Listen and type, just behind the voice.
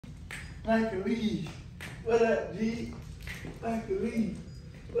Micah Lee. What up, G? Micah Lee.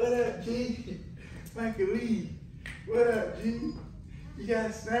 What up, G? Micah Lee. What up, G? You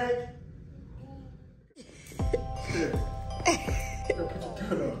got a snack? Here. Put your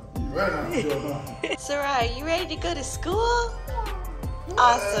coat on. You right on your Sarai, you ready to go to school?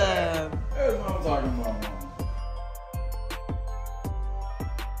 Awesome. That's what I'm talking about, Mom.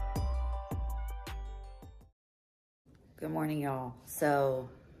 Good morning, y'all. So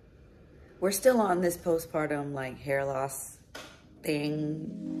we're still on this postpartum like hair loss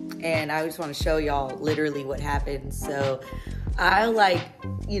thing, and I just want to show y'all literally what happened. So I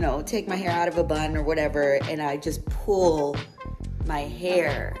take my hair out of a bun or whatever, and I just pull my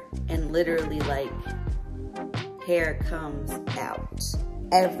hair, and literally hair comes out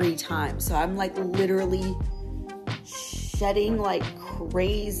every time. So I'm literally shedding like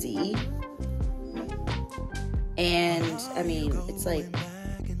crazy. And I mean, it's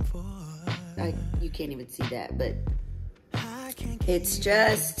you can't even see that, but it's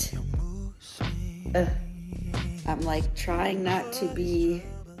just, I'm trying not to be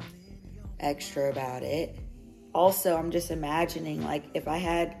extra about it. Also, I'm just imagining if I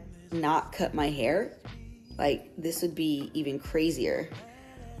had not cut my hair, this would be even crazier.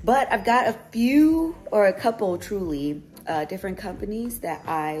 But I've got a couple truly different companies that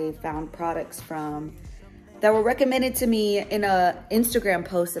I found products from that were recommended to me in a Instagram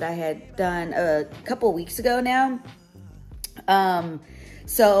post that I had done a couple weeks ago now.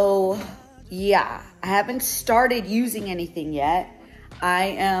 So yeah, I haven't started using anything yet. I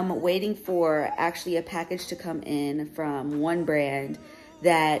am waiting for actually a package to come in from one brand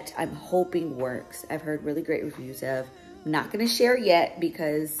that I'm hoping works. I've heard really great reviews of. I'm not gonna share yet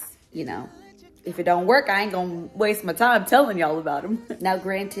because, if it don't work, I ain't gonna waste my time telling y'all about them. Now,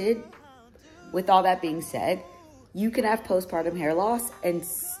 granted, with all that being said, you can have postpartum hair loss and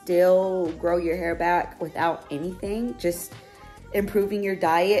still grow your hair back without anything, just improving your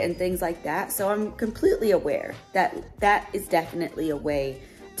diet and things like that. So I'm completely aware that that is definitely a way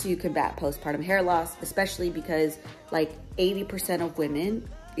to combat postpartum hair loss, especially because 80% of women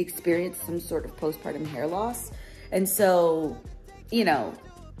experience some sort of postpartum hair loss. And so,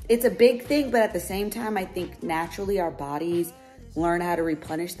 it's a big thing, but at the same time, I think naturally our bodies learn how to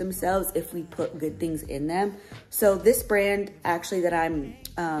replenish themselves if we put good things in them. So this brand actually that I'm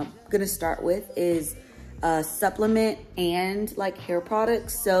gonna start with is a supplement and hair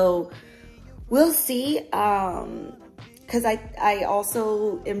products. So we'll see, because I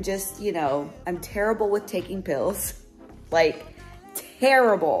also am just, I'm terrible with taking pills,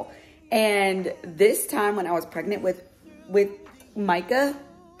 terrible. And this time when I was pregnant with Micah,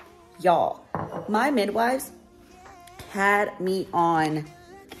 y'all, my midwives had me on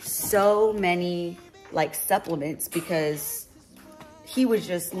so many supplements because he was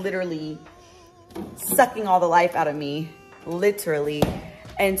just literally sucking all the life out of me, literally.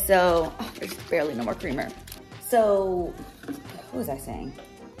 And so, there's barely no more creamer. So, what was I saying?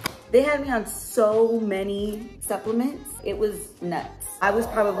 They had me on so many supplements. It was nuts. I was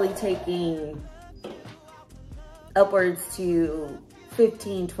probably taking upwards to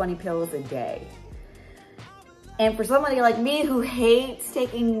 15, 20 pills a day. And for somebody like me who hates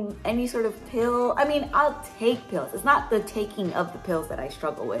taking any sort of pill, I mean, I'll take pills. It's not the taking of the pills that I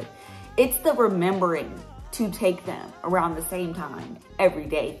struggle with. It's the remembering to take them around the same time every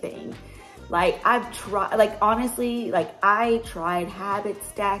day thing. I've tried, honestly, I tried habit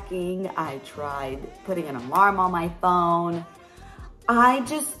stacking. I tried putting an alarm on my phone.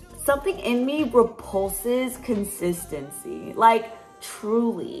 Something in me repulses consistency,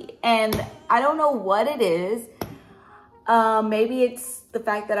 truly. And I don't know what it is. Maybe it's the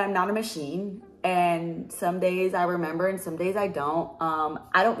fact that I'm not a machine and some days I remember and some days I don't.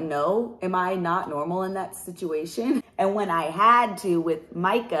 I don't know. Am I not normal in that situation? And when I had to with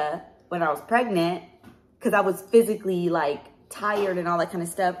Micah, when I was pregnant, because I was physically tired and all that kind of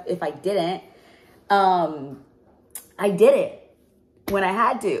stuff, if I didn't, I did it when I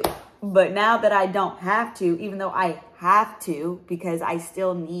had to. But now that I don't have to, even though I have to, because I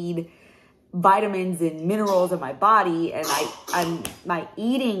still need vitamins and minerals in my body, and my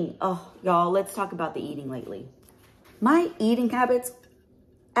eating, oh, y'all, let's talk about the eating lately. My eating habits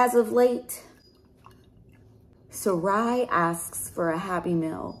as of late, Sarai asks for a Happy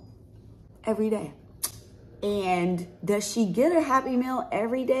Meal every day. And does she get a Happy Meal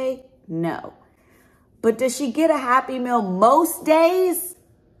every day? No. But does she get a Happy Meal most days?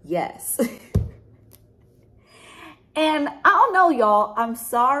 Yes. And I don't know, y'all, I'm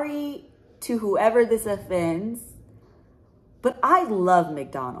sorry to whoever this offends, but I love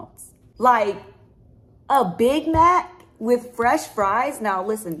McDonald's. A Big Mac with fresh fries. Now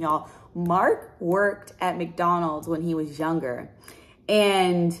listen, y'all, Mark worked at McDonald's when he was younger,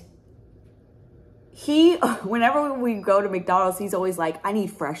 and whenever we go to McDonald's, he's always like, I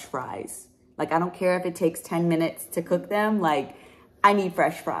need fresh fries. Like, I don't care if it takes 10 minutes to cook them. Like, I need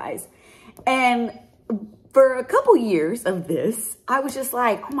fresh fries. And for a couple years of this, I was just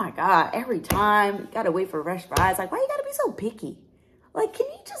like, oh my God, every time you gotta wait for fresh fries. Like, why you gotta be so picky? Like, can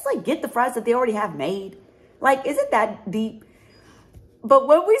you just like get the fries that they already have made? Like, is it that deep? But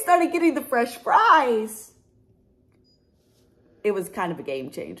when we started getting the fresh fries, it was kind of a game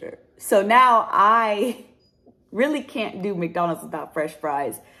changer. So now I really can't do McDonald's without fresh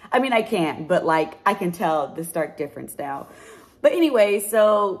fries. I mean, I can, but like, I can tell the stark difference now. But anyway,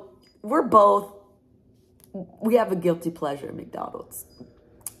 so we have a guilty pleasure at McDonald's.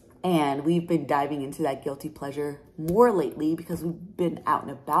 And we've been diving into that guilty pleasure more lately because we've been out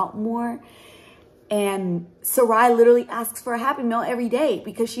and about more. And Sarai literally asks for a Happy Meal every day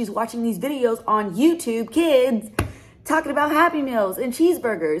because she's watching these videos on YouTube Kids talking about Happy Meals and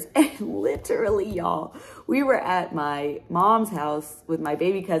cheeseburgers. And literally, y'all, we were at my mom's house with my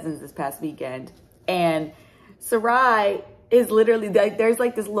baby cousins this past weekend. And Sarai is literally, like, there's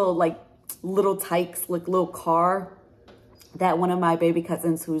like this little Tykes, like little car that one of my baby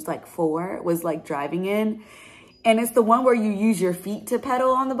cousins, who's like 4, was like driving in. And it's the one where you use your feet to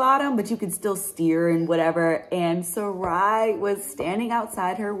pedal on the bottom, but you can still steer and whatever. And Sarai was standing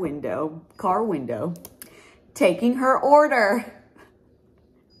outside her car window, taking her order.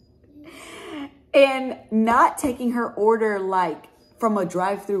 And not taking her order like from a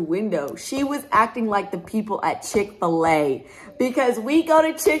drive-through window. She was acting like the people at Chick-fil-A, because we go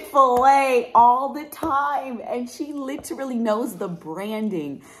to Chick-fil-A all the time and she literally knows the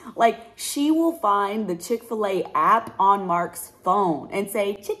branding. Like, she will find the Chick-fil-A app on Mark's phone and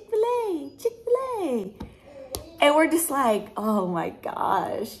say, Chick-fil-A, Chick-fil-A. And we're just like, oh my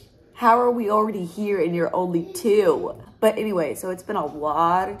gosh, how are we already here and you're only 2? But anyway, so it's been a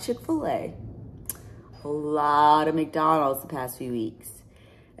lot of Chick-fil-A, a lot of McDonald's the past few weeks.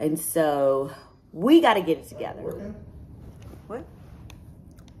 And so we got to get it together. What?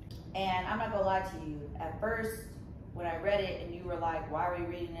 And I'm not going to lie to you. At first, when I read it and you were like, why are we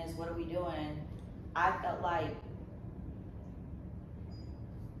reading this? What are we doing? I felt like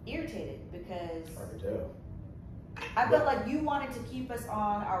irritated because I felt like you wanted to keep us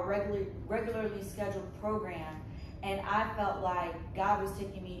on our regularly scheduled program. And I felt like God was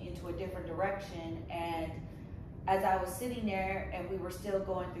taking me into a different direction. And as I was sitting there and we were still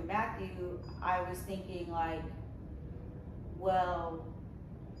going through Matthew, I was thinking like, well,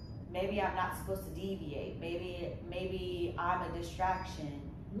 maybe I'm not supposed to deviate. Maybe I'm a distraction.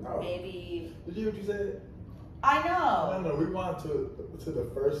 No. Maybe. Did you hear what you said? I know. No, rewind to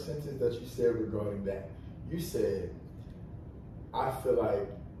the first sentence that you said regarding that. You said, I feel like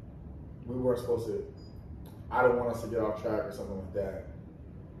we weren't supposed to, I don't want us to get off track or something like that.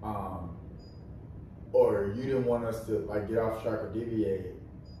 Or you didn't want us to like get off track or deviate,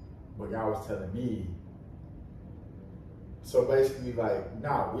 but God was telling me. So basically like,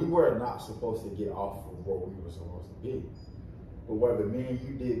 nah, we were not supposed to get off of what we were supposed to be. But whether me and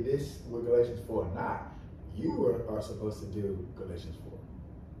you did this with Galatians 4 or not, you are supposed to do Galatians 4.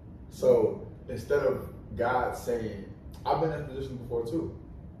 So instead of God saying, I've been in this position before too,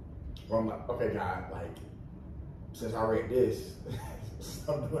 where I'm like, okay, God, like, since I read this,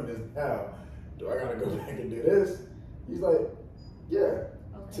 I'm doing this now, do I gotta go back and do this? He's like, yeah, okay.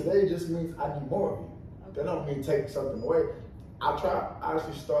 Today just means I need more of you. Okay. That don't mean take something away. I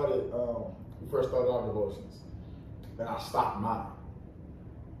actually started, we first started our devotions, and I stopped mine.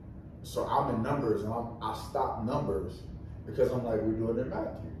 So I'm in Numbers, and I stopped Numbers because I'm like, we're doing it in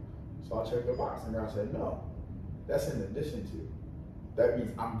Matthew. So I checked the box, and God said, no, that's in addition to. That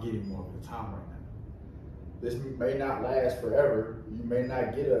means I'm getting more of the time right now. This may not last forever. You may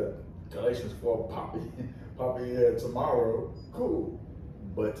not get a Galatians 4 poppy here tomorrow. Cool.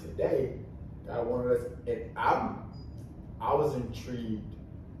 But today, God wanted us, and I was intrigued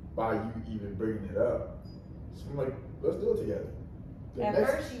by you even bringing it up. So I'm like, let's do it together. At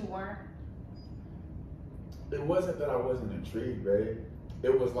first you weren't. It wasn't that I wasn't intrigued, babe.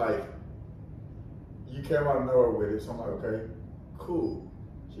 It was like, you came out of nowhere with it, so I'm like, okay, cool.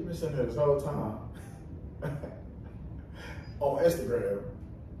 She's been sitting here this whole time. On Instagram,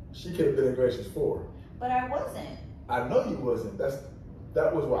 she could have been in Galatians 4. But I wasn't. I know you wasn't.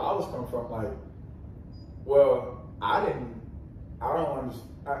 That was where I was coming from. Like, well, I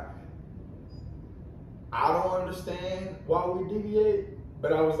don't understand why we deviate,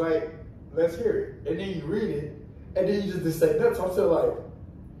 but I was like, let's hear it. And then you read it, and then you just say nothing. So I'm still like,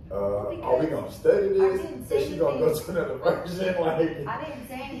 are we gonna study this? Is she gonna go to another version? Like, I didn't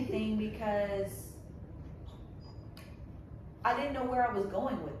say anything because I didn't know where I was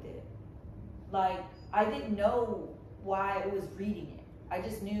going with it. Like, I didn't know why I was reading it. I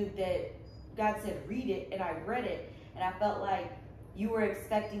just knew that God said read it, and I read it, and I felt like you were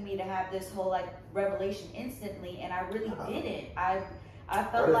expecting me to have this whole like revelation instantly, and I really didn't. I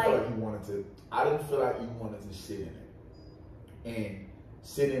felt like you wanted to. I didn't feel like you wanted to sit in it, and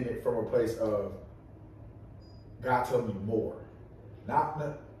sit in it from a place of God told me more. Not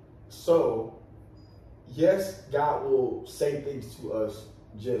so. Yes, God will say things to us.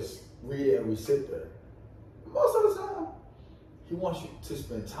 Just read it and we sit there. Most of the time, He wants you to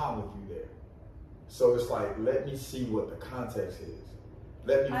spend time with you there. So it's like, let me see what the context is.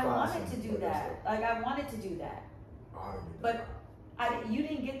 Let me find I wanted to do that. Like, I wanted to do that. But you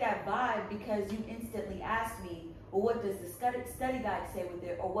didn't get that vibe because you instantly asked me, well, what does the study guide say with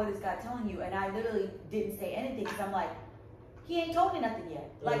it? Or what is God telling you? And I literally didn't say anything because I'm like, He ain't told me nothing yet.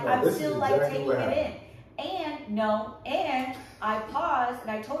 Like, I'm still like taking it in. And I paused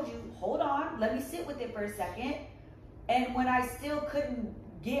and I told you, hold on, let me sit with it for a second. And when I still couldn't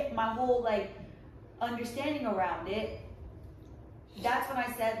get my whole like understanding around it, that's when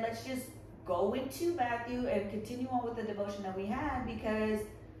I said, let's just go into Matthew and continue on with the devotion that we had, because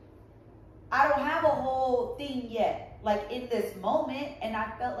I don't have a whole thing yet, like in this moment. And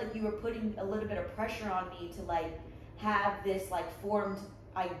I felt like you were putting a little bit of pressure on me to like have this like formed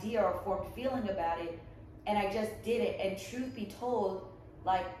idea or formed feeling about it. And I just did it. And truth be told,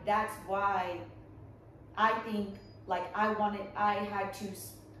 like, that's why I think like I had to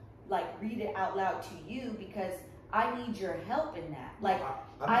like read it out loud to you, because I need your help in that. Like,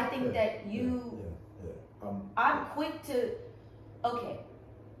 I think that you, I'm quick to, okay,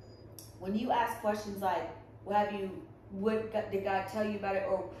 when you ask questions like, what did God tell you about it?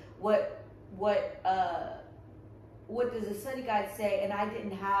 Or what does the study guide say? And I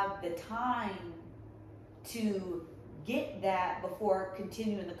didn't have the time to get that before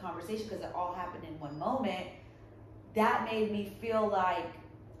continuing the conversation, because it all happened in one moment. That made me feel like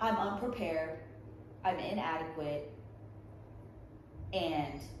I'm unprepared, I'm inadequate,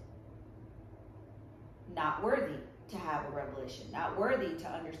 and not worthy to have a revelation, not worthy to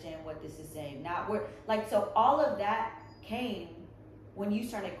understand what this is saying, like, so all of that came when you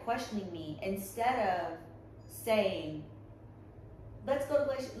started questioning me, instead of saying, let's go to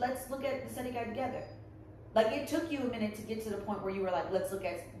Galatians, let's look at the study guide together. Like, it took you a minute to get to the point where you were like, let's look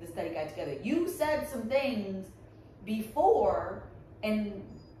at the study guide together. You said some things before and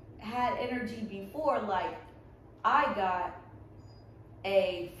had energy before, like, I got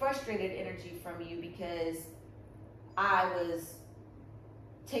a frustrated energy from you because I was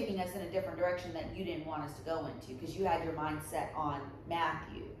taking us in a different direction that you didn't want us to go into, because you had your mind set on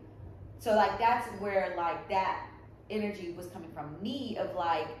Matthew. So like, that's where like that energy was coming from me, of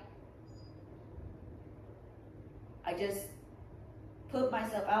like, I just put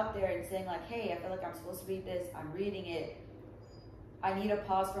myself out there and saying like, hey, I feel like I'm supposed to read this. I'm reading it. I need a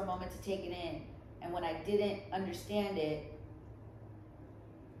pause for a moment to take it in. And when I didn't understand it,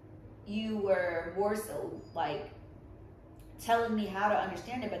 you were more so like telling me how to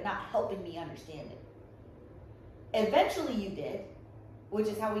understand it, but not helping me understand it. Eventually you did, which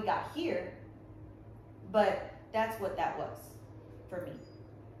is how we got here. But that's what that was for me.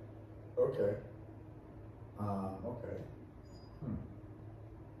 Okay. Okay.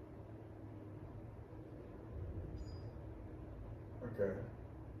 Okay.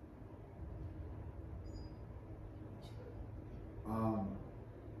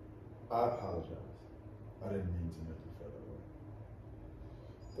 I apologize. I didn't mean to make you feel that way.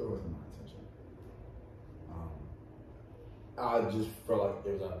 That wasn't my intention. I just felt like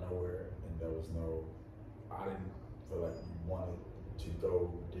it was out of nowhere, and there was no, I didn't feel like you wanted to go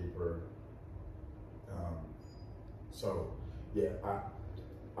deeper. So yeah,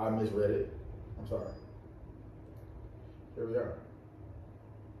 I misread it. I'm sorry. Here we are.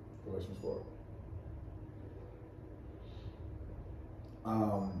 Galatians 4.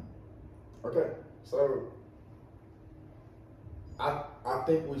 Okay, so I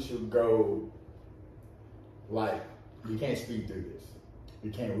think we should go, like, you can't speed through this. You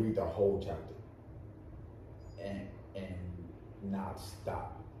can't read the whole chapter and not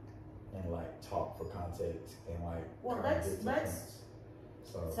stop and like talk for context and like. Well, let's.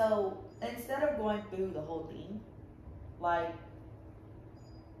 So instead of going through the whole thing, like,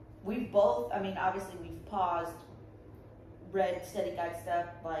 we've both, I mean, obviously we've paused, read study guide stuff,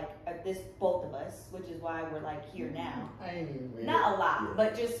 like, both of us. us, which is why we're like here now. I ain't even, not a lot,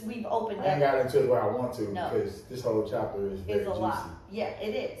 but just we've opened up. I ain't got into it where I want to No. because this whole chapter is very It's a juicy. lot. Yeah,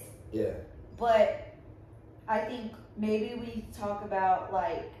 it is. Yeah. But I think maybe we talk about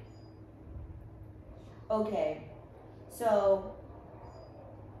like, okay, so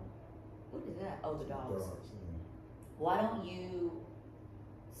what is that? Oh, the dogs. Why don't you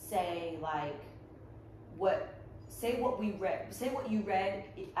say like say what you read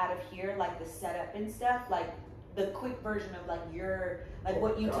out of here, like the setup and stuff, like the quick version of like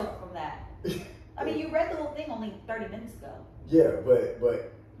what you took from that. I mean, you read the whole thing only 30 minutes ago. Yeah,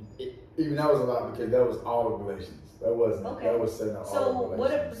 but even that was a lot because that was all of Galatians. That wasn't. Okay. That was setting up all of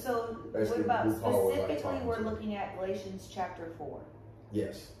Galatians. What about specifically? We're looking at Galatians chapter 4.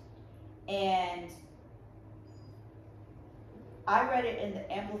 Yes. And I read it in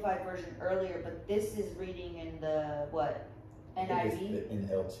the Amplified version earlier, but this is reading in the what? NIV?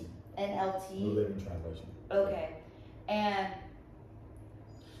 NLT. NLT? New Living Translation. Okay. And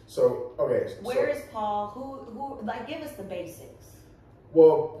so, okay. Where is Paul? Who, like, give us the basics.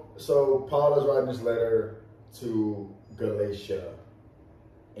 Well, so Paul is writing this letter to Galatia,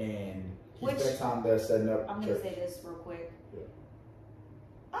 and he spent time there setting up. I'm going to say this real quick. Yeah.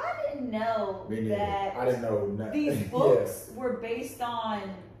 I didn't know that. I didn't know nothing. These books were based on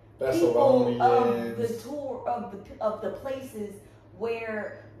That's people of the tour of the places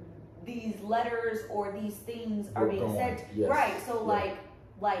where these letters or these things are being said. Yes. Right. So like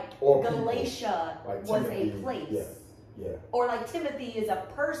Galatia like was Timothy, a place. Yeah. Yeah. Or like Timothy is a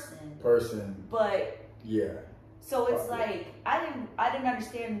person. But yeah. So it's like I didn't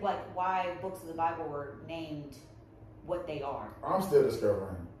understand like why books of the Bible were named what they are. I'm still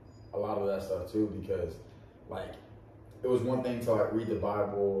discovering a lot of that stuff too because like it was one thing to like read the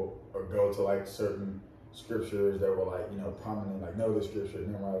Bible or go to like certain scriptures that were like, you know, prominent, like know the scripture,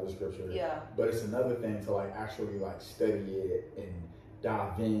 memorize the scripture. Yeah. But it's another thing to like actually like study it and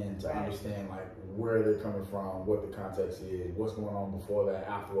dive in to understand like where they're coming from, what the context is, what's going on before that,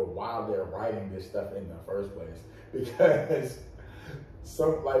 after a while they're writing this stuff in the first place. Because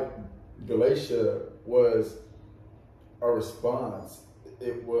some like Galatia was a response.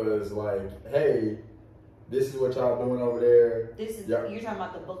 It was like, hey, this is what y'all doing over there. This is you're talking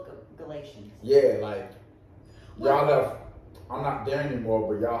about the book of Galatians. Yeah, like y'all have. I'm not there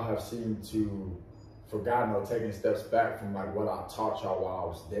anymore, but y'all have seemed to forgotten or taken steps back from like what I taught y'all while I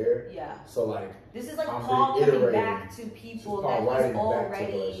was there. Yeah. So like this is like Paul coming back to people that he's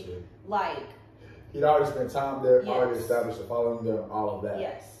already like. He'd already spent time there, already established a following them, all of that.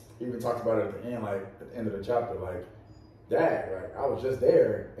 Yes. He even talked about it at the end, like at the end of the chapter, like, Dad, like I was just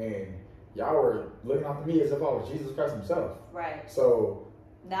there and y'all were looking after me as if I was Jesus Christ himself. Right. So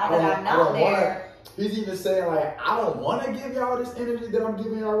now that I'm not there. He's even saying like, I don't want to give y'all this energy that I'm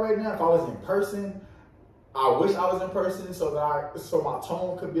giving y'all right now. If I was in person, I wish I was in person so my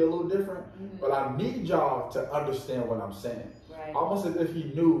tone could be a little different. Mm-hmm. But I need y'all to understand what I'm saying. Right. Almost as if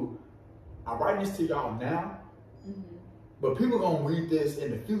he knew I'm writing this to y'all now, but people gonna read this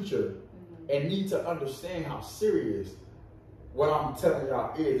in the future and need to understand how serious what I'm telling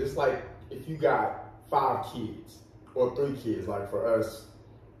y'all is. It's like if you got 5 kids or 3 kids, like for us,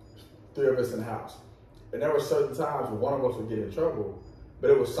 3 of us in the house. And there were certain times when one of us would get in trouble, but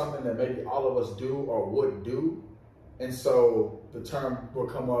it was something that maybe all of us do or would do. And so the term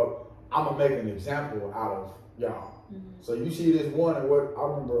would come up, I'm gonna make an example out of y'all. So you see this one, and what I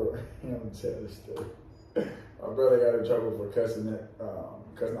remember, I'm gonna tell this story. My brother got in trouble for cussing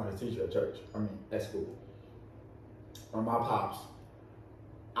out his teacher at church. At school. Or my pops.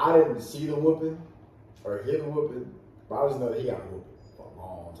 I didn't see the whooping or hear the whooping, but I just know that he got a whooping for a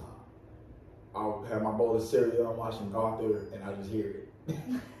long time. I'll have my bowl of cereal, I'm watching Arthur, and I just hear it.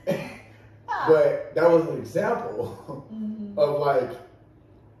 But that was an example of like,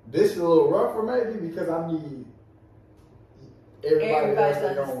 this is a little rougher maybe because I need everybody else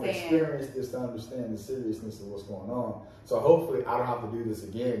that's going to experience this to understand the seriousness of what's going on. So hopefully I don't have to do this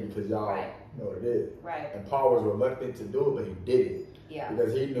again because y'all know what it is. Right. And Paul was reluctant to do it, but he did it. Yeah.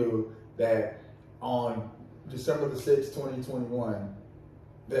 Because he knew that on December the 6th, 2021,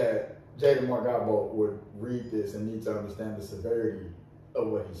 that Jade and Godbolt would read this and need to understand the severity of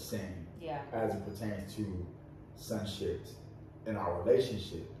what he's saying as it pertains to sonship and our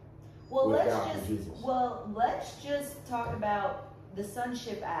relationship. Well, let's just talk about the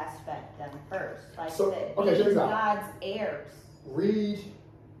sonship aspect then first. Like being God's heirs. We're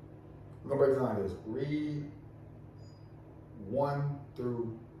gonna break it down like this. Read 1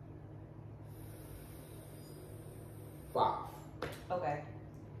 through 5. Okay.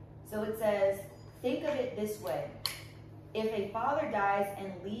 So it says, think of it this way. If a father dies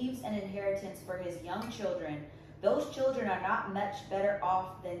and leaves an inheritance for his young children, those children are not much better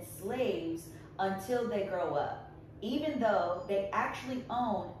off than slaves until they grow up, even though they actually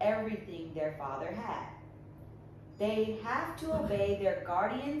own everything their father had. They have to obey their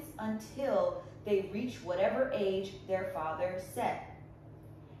guardians until they reach whatever age their father set.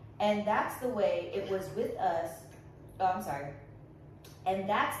 And that's the way it was with us. And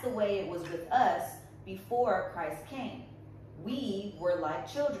that's the way it was with us before Christ came. We were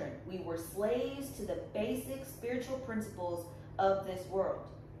like children. We were slaves to the basic spiritual principles of this world.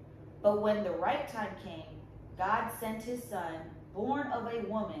 But when the right time came, God sent his son, born of a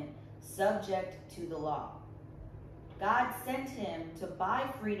woman, subject to the law. God sent him to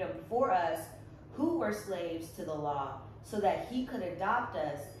buy freedom for us who were slaves to the law, so that he could adopt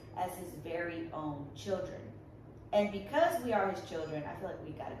us as his very own children. And because we are his children, I feel like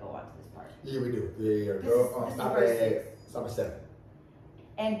we got to go on to this part. Yeah, we do. Yeah. This is verse 6. Stop at 7.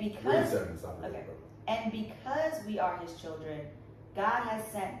 And because, okay. And because we are his children, God has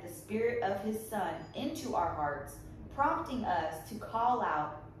sent the Spirit of his Son into our hearts, prompting us to call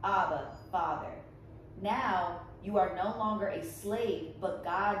out, Abba, Father. Now you are no longer a slave, but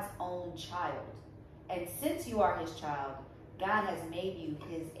God's own child. And since you are his child, God has made you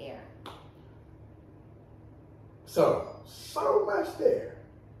his heir. So much there.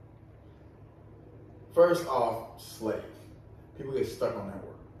 First off, slave. People get stuck on that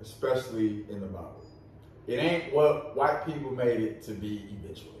word, especially in the Bible. It ain't what white people made it to be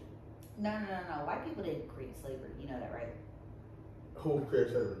eventually. No. White people didn't create slavery. You know that, right? Who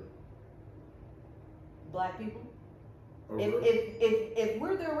created slavery? Black people. Oh, If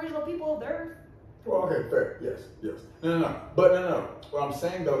we're the original people of the earth. Well, okay, fair. Yes. No. But no. What I'm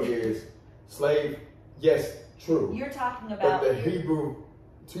saying though is slave, yes, true. You're talking about but the Hebrew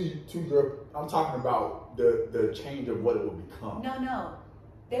I'm talking about the change of what it will become. No.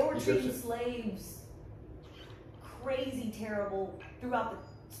 They were treating slaves crazy terrible throughout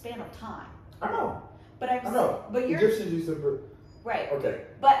the span of time. I know. But you're Egyptians used to right. Okay.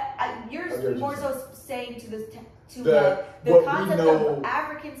 But you're more so saying to the concept of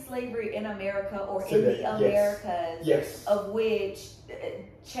African slavery in America or in the Americas, yes. Of which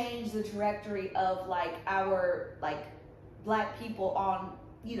changed the trajectory of like our like black people on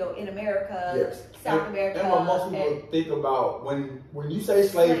in America, yes. South America. And what most people think about when you say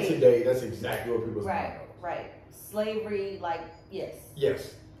slave today, that's exactly what people say. Right. Slavery, like yes.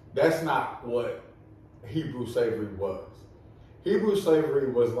 Yes, that's not what Hebrew slavery was. Hebrew slavery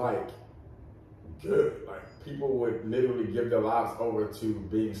was like good. Like people would literally give their lives over to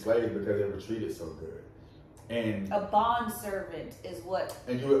being slaves because they were treated so good. And a bond servant is what.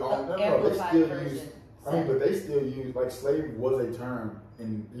 And you would they still use. But they still use like slave was a term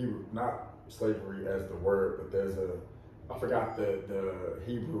in Hebrew, not slavery as the word, but there's I forgot the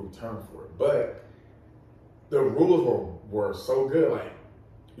Hebrew term for it. But the rules were so good, like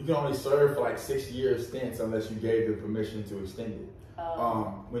you can only serve for like 6 years stints unless you gave the permission to extend it.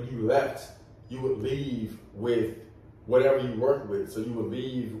 When you left, you would leave with whatever you worked with. So you would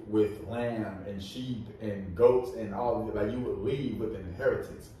leave with lamb and sheep and goats and all of it. Like you would leave with an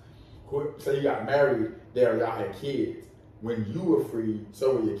inheritance. So you got married there, y'all had kids. When you were free,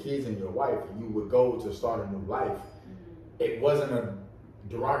 so were your kids and your wife, and you would go to start a new life. It wasn't a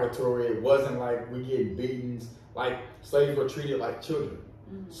derogatory, it wasn't like we get beatings. Like slaves were treated like children.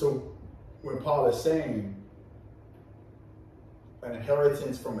 So when Paul is saying an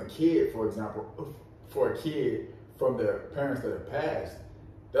inheritance from a kid, for example, for a kid from their parents that have passed,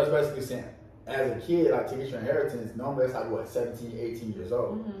 that's basically saying, as a kid, like to get your inheritance, normally it's like 17, 18 years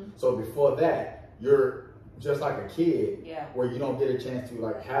old. So before that, you're just like a kid where you don't get a chance to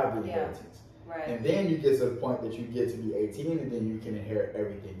like have the inheritance. Right. And then you get to the point that you get to be 18 and then you can inherit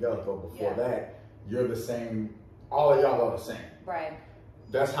everything else. But before that, you're the same, all of y'all are the same. Right.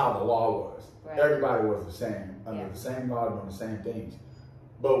 That's how the law was. Right. Everybody was the same, under the same law, doing the same things.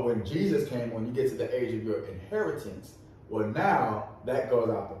 But when Jesus came, when you get to the age of your inheritance, well now that goes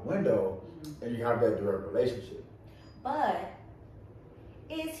out the window and you have that direct relationship. But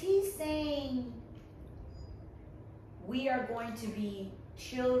is he saying we are going to be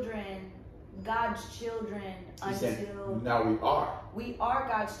children, God's children until... Now we are. We are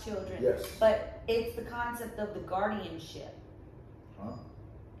God's children. Yes. But it's the concept of the guardianship. Huh?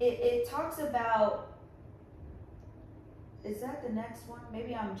 It talks about... Is that the next one?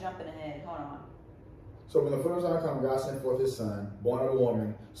 Maybe I'm jumping ahead. Hold on. So when the fullness of time come, God sent forth his son, born of a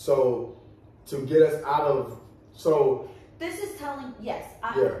woman. So to get us out of... So... This is telling... Yes.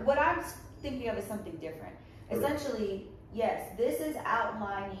 What I'm thinking of is something different. Essentially, yes, this is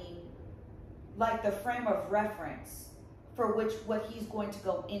outlining like the frame of reference for what he's going to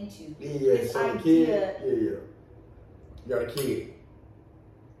go into. Yeah, This so the idea, kid, you got a kid.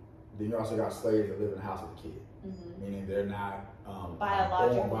 Then you also got slaves that live in the house with the kid, meaning they're not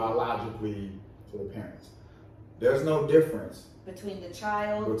biologically to the parents. There's no difference between the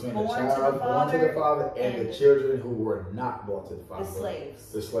child born to the father and the children who were not born to the father.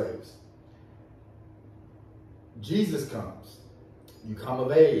 The slaves. Jesus comes. You come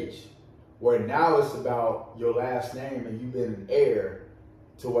of age. Where now it's about your last name and you've been an heir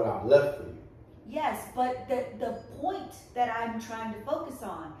to what I've left for you. Yes, but the point that I'm trying to focus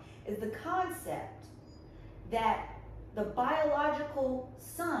on is the concept that the biological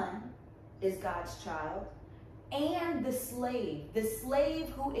son is God's child, and the slave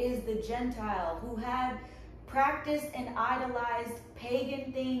who is the Gentile, who had practiced and idolized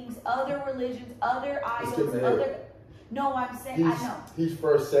pagan things, other religions, other idols, No, I'm saying, I know. He's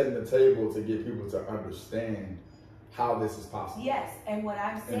first setting the table to get people to understand how this is possible. Yes, and what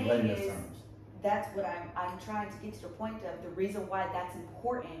I'm saying is, that's what I'm trying to get to the point of. The reason why that's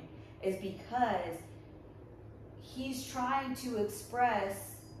important is because he's trying to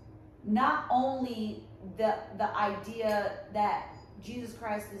express not only the idea that Jesus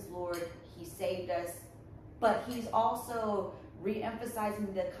Christ is Lord, he saved us, but he's also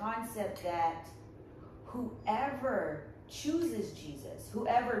re-emphasizing the concept that whoever chooses Jesus,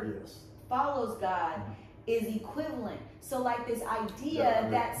 whoever follows God, is equivalent. So like this idea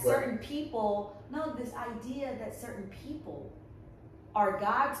that certain people are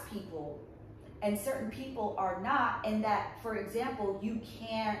God's people and certain people are not, and that, for example, you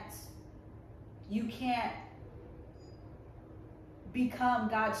can't become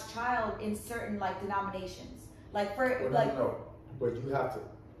God's child in certain like denominations. Like no, but you have to.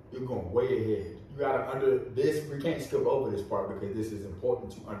 You're going way ahead. You gotta we can't skip over this part because this is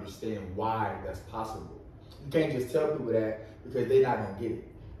important to understand why that's possible. You can't just tell people that because they're not gonna get it.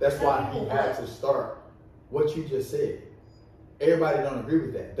 That's why he had to start what you just said. Everybody don't agree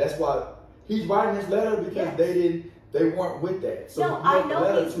with that. That's why he's writing this letter because they weren't with that. So he wrote the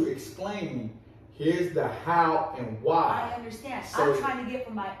letter to explain here's the how and why. I understand. So, I'm trying to get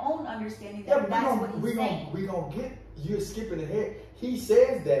from my own understanding that that's what he's saying. We're gonna get, you're skipping ahead. He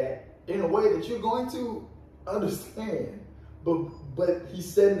says that in a way that you're going to understand. But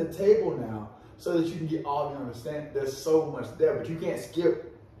he's setting the table now so that you can get all the understanding. There's so much there, but you can't skip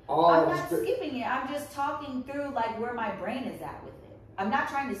all I'm not skipping it. I'm just talking through like where my brain is at with it. I'm not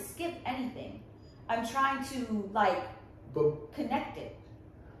trying to skip anything. I'm trying to connect it.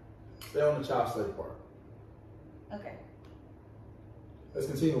 Stay on the child slave part. Okay. Let's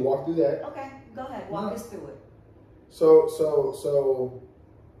continue to walk through that. Okay, go ahead. Walk us through it. So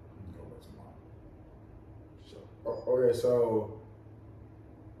okay, so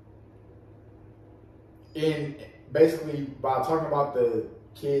in basically by talking about the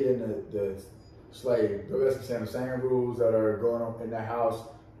kid and the slave, they're basically saying the same rules that are going on in that house.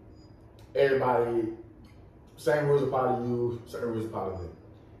 Everybody, same rules apply to you, same rules apply to them.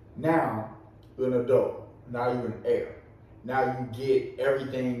 Now you're an adult. Now you're an heir. Now you get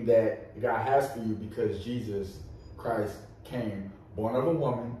everything that God has for you because Jesus Christ came, born of a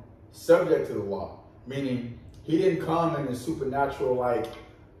woman, subject to the law. Meaning he didn't come in a supernatural like,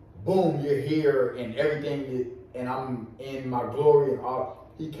 boom, you're here and everything, and I'm in my glory and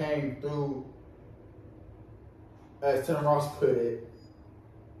all. He came through, as Tim Ross put it,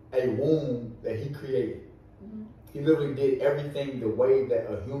 a womb that he created. He literally did everything the way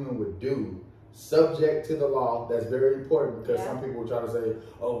that a human would do, subject to the law. That's very important because some people try to say,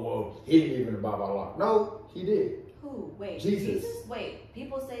 oh, well, he didn't even abide by the law. No, he did. Who? Wait, Jesus? Wait,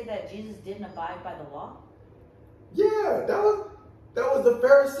 people say that Jesus didn't abide by the law? Yeah, that was the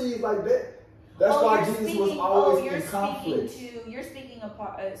Pharisees like that. That's why Jesus was always in conflict. You're speaking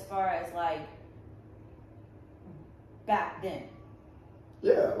as far as like back then.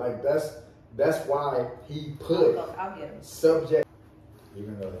 Yeah, like that's why he put subject,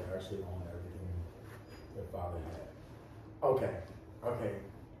 even though they actually own everything their father had. Okay,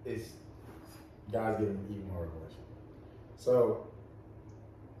 it's God's giving even more revelation. So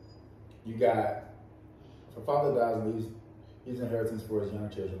you got, so father dies and leaves inheritance for his young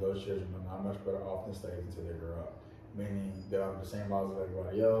children. Those children are not much better off than slaves until they grow up. Meaning they're under the same laws as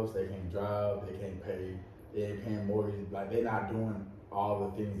everybody else. They can't drive, they can't pay, they ain't paying mortgage. Like they're not doing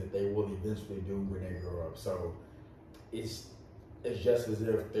all the things that they will eventually do when they grow up. So it's just as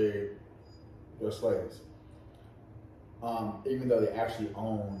if they're slaves. Even though they actually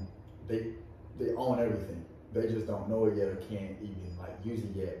own, they own everything. They just don't know it yet or can't even like use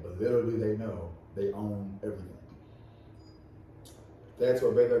it yet. But little do they know, they own everything. They had to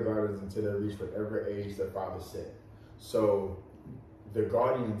obey their guardians until they reach whatever age their father set. So the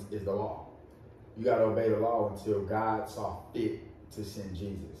guardians is the law. You got to obey the law until God saw fit to send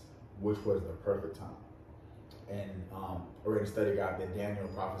Jesus, which was the perfect time. And I read a study guide that Daniel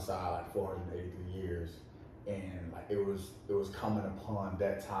prophesied like 483 years, and like it was coming upon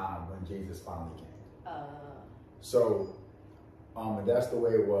that time when Jesus finally came. So, and that's the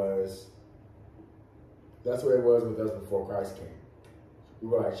way it was. That's the way it was with us before Christ came. We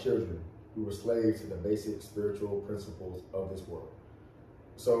were like children. We were slaves to the basic spiritual principles of this world.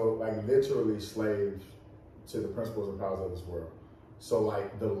 So, like literally slaves to the principles and powers of this world. So,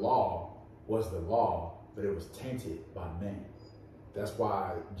 like the law was the law, but it was tainted by man. That's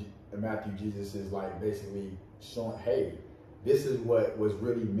why in Matthew, Jesus is like basically showing, hey, this is what was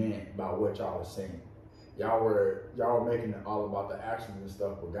really meant by what y'all were saying. Y'all were making it all about the actions and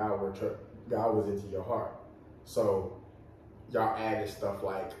stuff, but God was into your heart. So y'all added stuff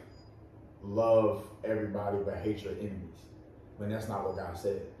like love everybody but hate your enemies. When that's not what God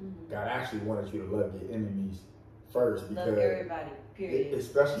said. Mm-hmm. God actually wanted you to love your enemies first, because love everybody, period.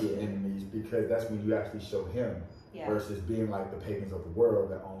 Especially your enemies, because that's when you actually show Him. Yeah. Versus being like the pagans of the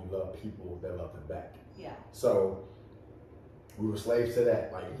world that only love people that love them back. Yeah. So we were slaves to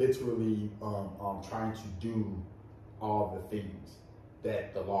that, like literally trying to do all the things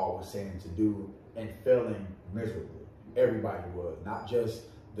that the law was saying to do and failing miserably. Everybody was, not just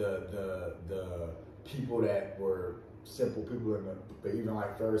the people that were simple people, but even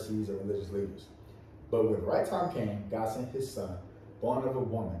like Pharisees or religious leaders. But when the right time came, God sent His Son, born of a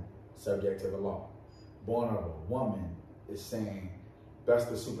woman, subject to the law. Born of a woman is saying that's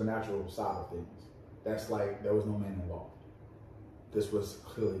the supernatural side of things. That's like there was no man involved. This was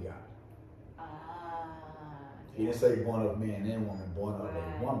clearly God. He didn't say born of man and woman, born of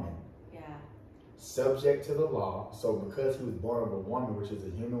a woman. Yeah. Subject to the law. So because He was born of a woman, which is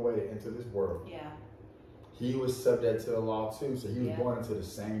a human way to enter this world, yeah, He was subject to the law too. So He was born into the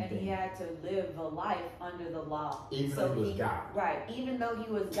same thing. And He had to live a life under the law. Even though He was God. Right. Even though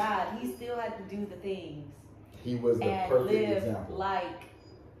He was God, He still had to do the things. He was the perfect example. And live like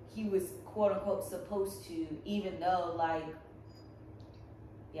He was quote unquote supposed to, even though like,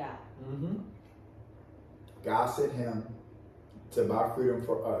 yeah. Mm-hmm. God sent Him to buy freedom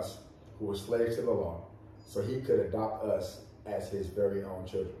for us who were slaves to the law, so He could adopt us as His very own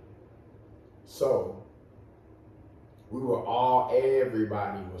children. So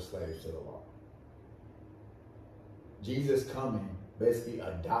everybody was slaves to the law. Jesus coming basically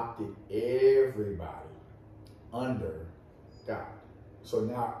adopted everybody under God. So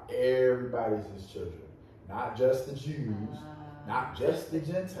now everybody's His children. Not just the Jews, not just the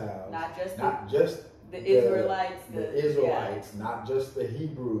Gentiles, not just the Israelites, not just the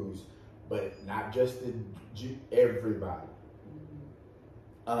Hebrews, but not just the everybody.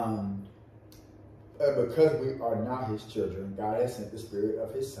 Mm-hmm. Because we are now His children, God has sent the Spirit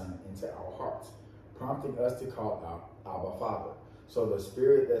of His Son into our hearts, prompting us to call out Abba Father. So the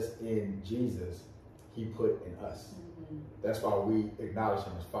Spirit that's in Jesus, He put in us. Mm-hmm. That's why we acknowledge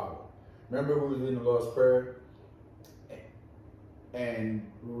Him as Father. Remember we were reading the Lord's Prayer, and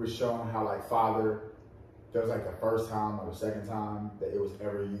we were showing how like Father, there was like the first time or the second time that it was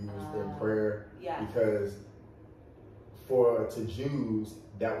ever used in prayer. Yeah. Because to Jews,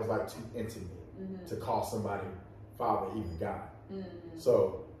 that was like too intimate. Mm-hmm. To call somebody Father, even God. Mm-hmm.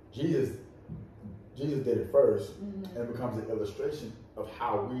 So Jesus did it first, mm-hmm. and it becomes an illustration of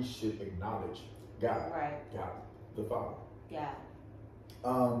how we should acknowledge God, right? God, the Father. Yeah.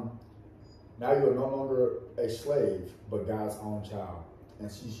 Now you are no longer a slave, but God's own child. And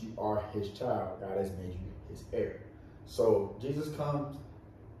since you are His child, God has made you His heir. So Jesus comes,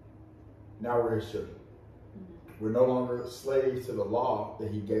 now we're His children. Mm-hmm. We're no longer slaves to the law that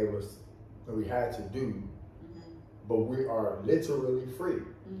He gave us, that we had to do, mm-hmm. but we are literally free.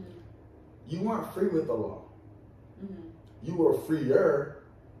 Mm-hmm. You weren't free with the law. Mm-hmm. You were freer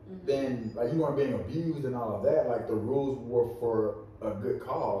mm-hmm. than, like, you weren't being abused and all of that. Like, the rules were for a good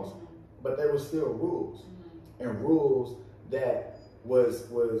cause, mm-hmm. but they were still rules. Mm-hmm. And rules that was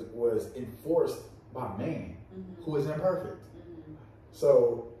enforced by man, mm-hmm. who is imperfect. Mm-hmm.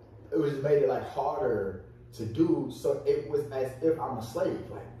 So it was just made it like harder to do. So it was as if I'm a slave.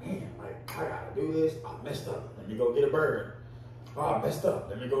 Like, man, like, I gotta do this. I messed up. Let me go get a burger. Oh, I messed up.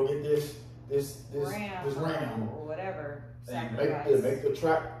 Let me go get this ram or whatever. And make the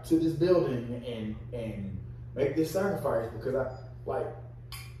trek to this building and make this sacrifice, because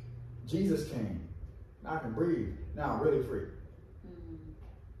Jesus came. Now I can breathe. Now I'm really free. Mm-hmm.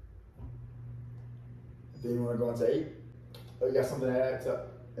 Do you want to go into 8? Oh, you got something to add to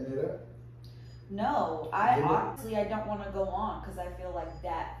any of that? No, I don't want to go on because I feel like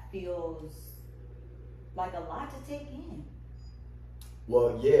that feels like a lot to take in.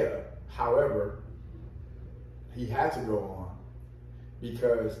 Well, yeah. However, he had to go on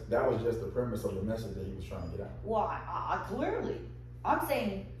because that was just the premise of the message that he was trying to get out. Well, I clearly, I'm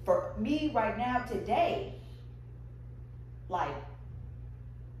saying for me right now today, like,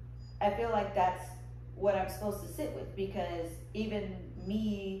 I feel like that's what I'm supposed to sit with, because even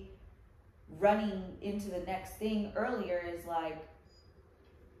me running into the next thing earlier is like,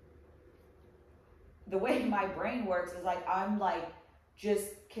 the way my brain works is like, I'm like just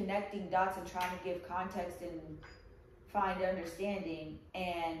connecting dots and trying to give context and find understanding,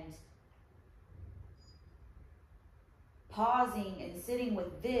 and pausing and sitting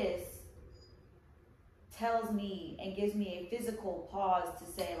with this tells me and gives me a physical pause to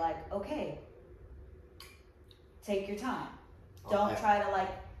say like, okay, take your time. Don't try to like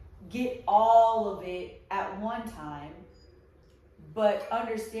get all of it at one time, but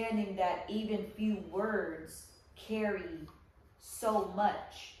understanding that even few words carry so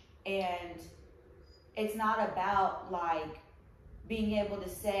much. And it's not about like being able to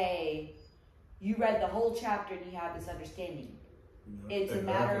say you read the whole chapter and you have this understanding. It's a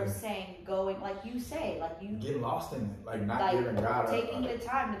matter of saying, going, like you say, like you get lost in it, like not giving God taking the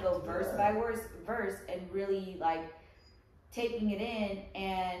time to go verse by verse and really like taking it in.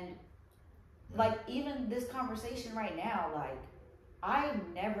 And like even this conversation right now, like I've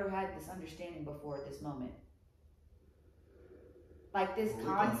never had this understanding before at this moment. Like this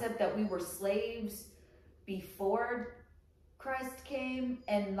concept that we were slaves before Christ came,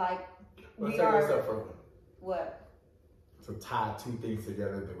 and like we are. What? To tie two things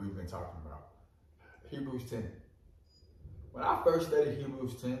together that we've been talking about. Hebrews 10. When I first studied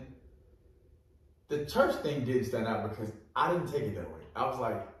Hebrews 10, the church thing didn't stand out because I didn't take it that way. I was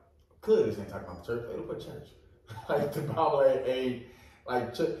like, clearly this ain't talking about the church. It'll put church. Like the Bible ain't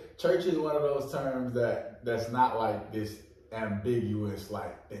like church is one of those terms that's not like this ambiguous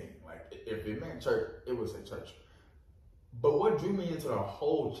like thing. Like if it meant church, it would say church. But what drew me into the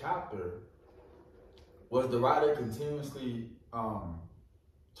whole chapter was the writer continuously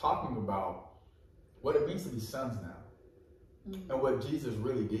talking about what it means to be sons now, and what Jesus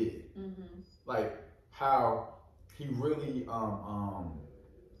really did. Like how he really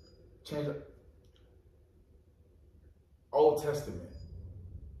changed Old Testament,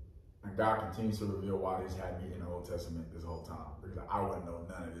 and God continues to reveal why He's had me in the Old Testament this whole time, because I wouldn't know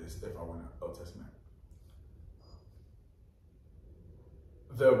none of this if I went in the Old Testament.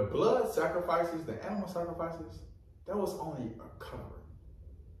 The blood sacrifices, the animal sacrifices, that was only a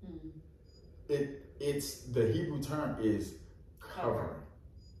covering. It's the Hebrew term is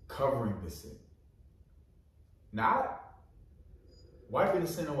covering the sin, not wiping the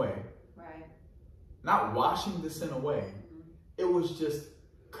sin away, right? Not washing the sin away. It was just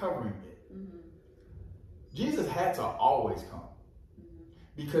covering it. Jesus had to always come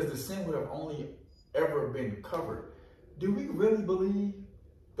because the sin would have only ever been covered. Do we really believe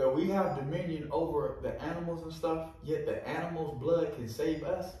that we have dominion over the animals and stuff, yet the animal's blood can save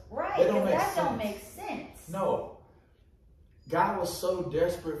us? Right, that don't make sense. No. God was so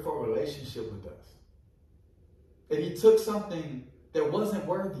desperate for a relationship with us that He took something that wasn't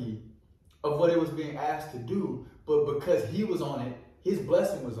worthy of what it was being asked to do, but because He was on it, His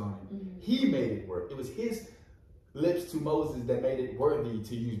blessing was on it, He made it work. It was His lips to Moses that made it worthy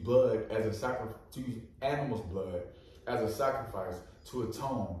to use blood as a sacrifice, to use animal's blood as a sacrifice to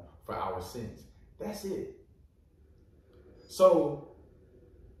atone for our sins. That's it. So,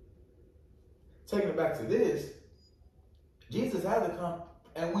 taking it back to this, Jesus had to come,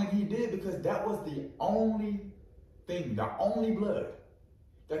 and when He did, because that was the only thing, the only blood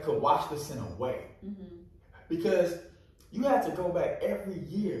that could wash the sin away. Because you had to go back every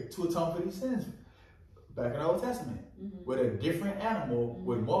year to atone for these sins. Back in the Old Testament, with a different animal,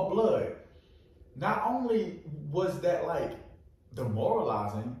 with more blood. Not only was that like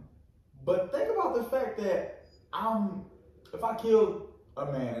demoralizing, but think about the fact that if I kill a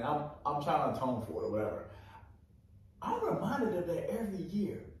man and I'm trying to atone for it or whatever, I'm reminded of that every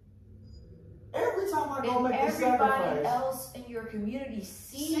year. Every time I go make this sacrifice, everybody else in your community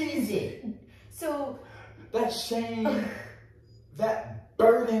sees it. So that shame, that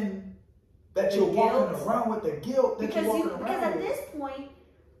burden that you're walking around with, the guilt that you're walking around with. Because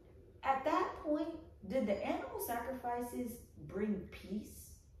at that point, did the animal sacrifices bring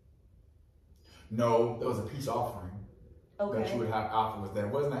peace? No, there was a peace offering that you would have afterwards. That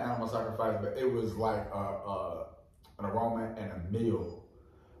wasn't an animal sacrifice, but it was like an aroma and a meal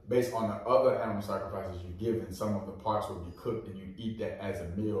based on the other animal sacrifices you give, and some of the parts would be cooked and you eat that as a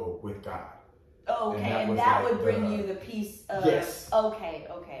meal with God. Okay, and that would bring you the peace of... Yes.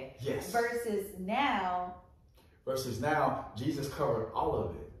 Okay. Yes. Versus now, Jesus covered all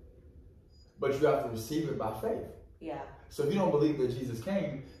of it. But you have to receive it by faith. Yeah. So if you don't believe that Jesus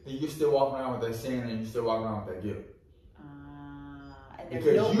came, then you're still walking around with that sin and you're still walking around with that guilt. And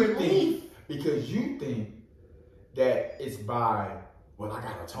there's no relief. Because you think that it's by, well, I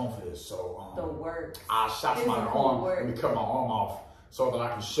got to atone for this. So the work. I shot my arm. Let me cut my arm off so that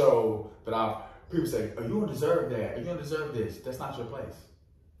I can show that I've... People say, oh, you don't deserve that. You don't deserve this. That's not your place.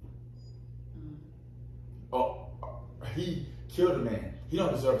 Oh, he killed a man. He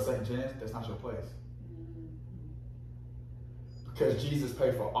don't deserve a second chance. That's not your place. Because Jesus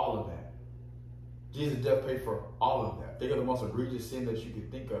paid for all of that. Jesus' death paid for all of that. Think of the most egregious sin that you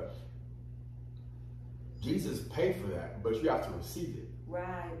could think of. Jesus paid for that, but you have to receive it.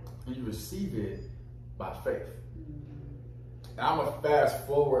 Right. And you receive it by faith. And I'm going to fast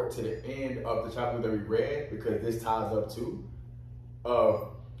forward to the end of the chapter that we read because this ties up too.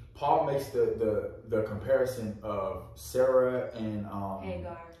 Paul makes the comparison of Sarah and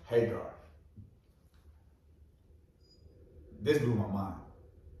Hagar. This blew my mind.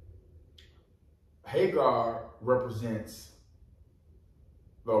 Hagar represents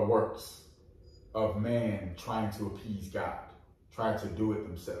the works of man trying to appease God, trying to do it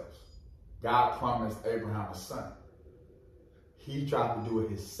themselves. God promised Abraham a son. He tried to do it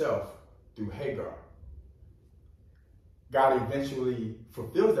himself through Hagar. God eventually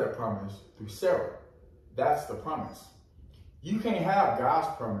fulfills that promise through Sarah. That's the promise. You can't have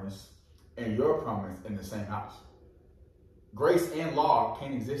God's promise and your promise in the same house. Grace and law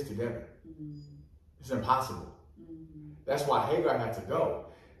can't exist together. It's impossible. That's why Hagar had to go.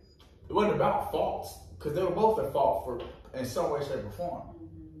 It wasn't about faults, because they were both at fault for in some way, shape, or form.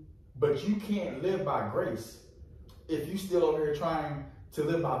 But you can't live by grace if you still over here trying to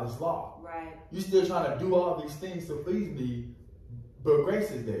live by this law. Right. You're still trying to do all these things to please me, but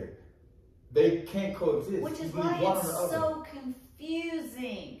grace is there. They can't coexist. Which is why it's so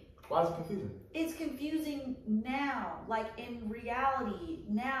confusing. Why is it confusing? It's confusing now, like in reality,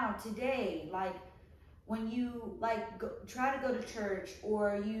 now, today, like when you try to go to church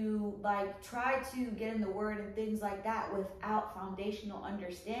or you try to get in the word and things like that without foundational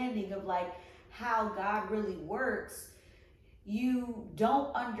understanding of how God really works, you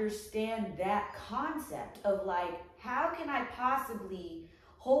don't understand that concept of how can I possibly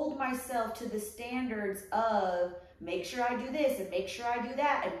hold myself to the standards of make sure I do this and make sure I do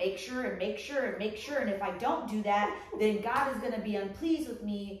that and make sure and make sure and make sure. And if I don't do that, then God is going to be unpleased with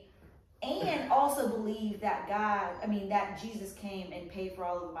me. And also believe that that Jesus came and paid for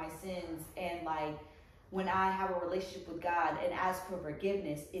all of my sins. And when I have a relationship with God and ask for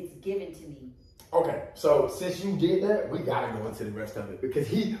forgiveness, it's given to me. Okay, so since you did that, we got to go into the rest of it because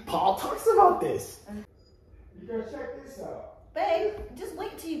Paul talks about this. You got to check this out. Babe, just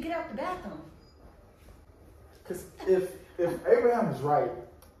wait until you get out the bathroom. Because if Abraham is right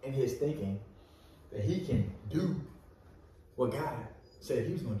in his thinking that he can do what God said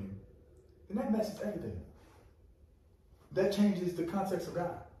he was going to do, then that messes everything. That changes the context of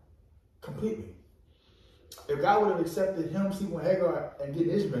God completely. If God would have accepted him sleeping with Hagar and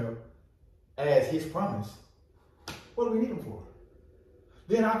getting Ishmael as his promise, what do we need him for?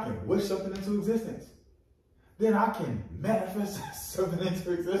 Then I can wish something into existence. Then I can manifest something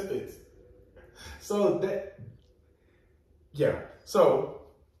into existence. So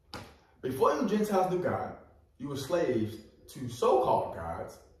before you Gentiles knew God, you were slaves to so-called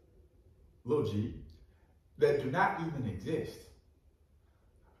gods, little g, that do not even exist.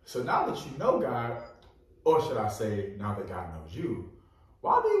 So now that you know God, or should I say, now that God knows you,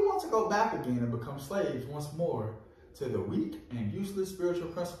 why do you want to go back again and become slaves once more to the weak and useless spiritual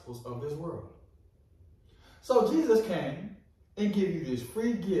principles of this world? So Jesus came and gave you this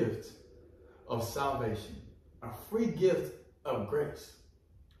free gift of salvation, a free gift of grace.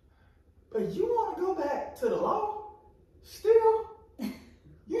 But you want to go back to the law still?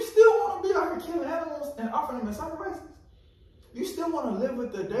 You still want to be out here killing animals and offering them as sacrifices? You still want to live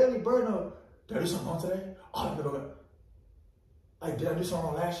with the daily burden of, did I do something wrong today? Oh, I'm going to did I do something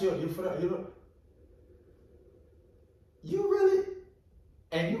wrong last year? You really?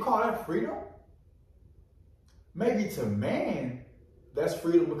 And you call that freedom? Maybe to man, that's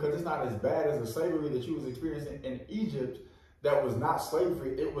freedom because it's not as bad as the slavery that you was experiencing in Egypt that was not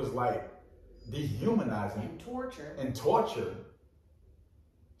slavery. It was dehumanizing. And torture.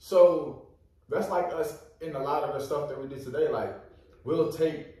 So that's like us in a lot of the stuff that we do today. We'll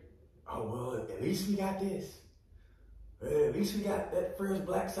take, at least we got this. At least we got that first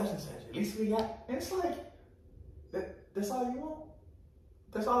black such and such. At least we got, and it's that's all you want?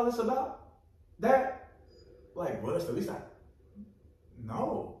 That's all it's about? that, like, well, it's the least I.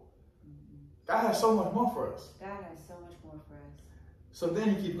 No. God has so much more for us. God has so much more for us. So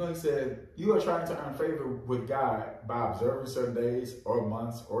then he keeps going and said, you are trying to earn favor with God by observing certain days or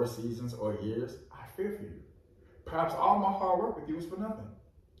months or seasons or years. I fear for you. Perhaps all my hard work with you is for nothing.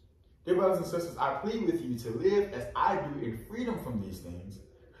 Dear brothers and sisters, I plead with you to live as I do in freedom from these things,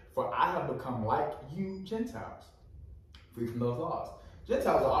 for I have become like you Gentiles, free from those laws.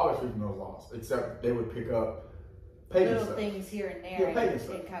 Gentiles are always free from those laws, except they would pick up pagan little stuff. Things here and there, Yeah, pagan and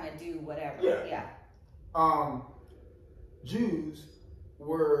stuff. kind of do whatever. Yeah. Jews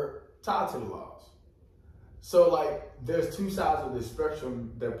were tied to the laws. So, like, there's two sides of this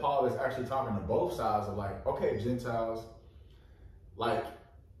spectrum that Paul is actually talking to both sides of, like, okay, Gentiles, like,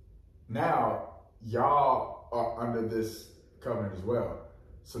 now y'all are under this covenant as well.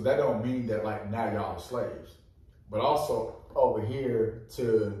 So that don't mean that, like, now y'all are slaves. But also over here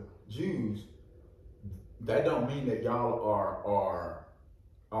to Jews, that don't mean that y'all are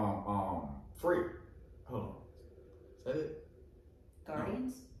free. Hold on. Is that it?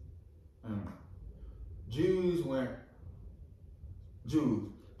 Guardians? No. Jews,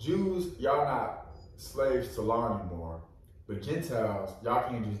 y'all not slaves to law anymore. But Gentiles, y'all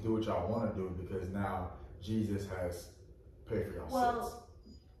can't just do what y'all want to do because now Jesus has paid for y'all sins.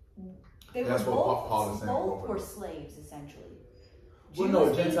 They That's were what Paul is saying. Both were slaves, essentially. Well,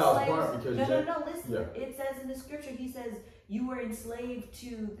 no, Gentiles weren't because... No, listen. Yeah. It says in the scripture, he says, you were enslaved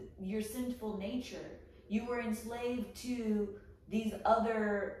to your sinful nature. You were enslaved to these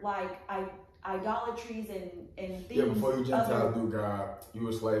other, like, idolatries and things. Yeah, before you Gentiles knew God, you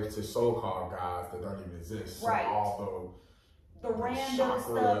were slaves to so-called gods that don't even exist. Right. So although the random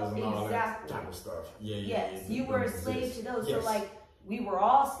stuff, and all exactly. that type of stuff. Yes, you were a slave to those. Yes. So, like, we were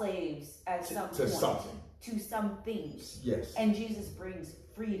all slaves at some point. To some things. Yes. And Jesus brings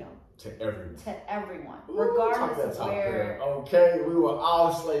freedom. To everyone. To everyone. Ooh, regardless of where. Okay, we were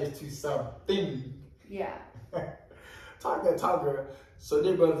all slaves to something. Yeah. Talk that talk, girl. So,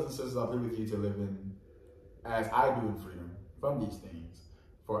 dear brothers and sisters, I plead with you to live in, as I do in freedom from these things,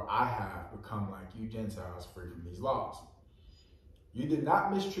 for I have become like you Gentiles, free from these laws. You did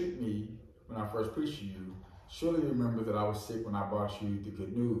not mistreat me when I first preached to you. Surely remember that I was sick when I brought you the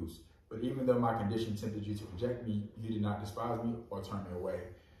good news. But even though my condition tempted you to reject me, you did not despise me or turn me away.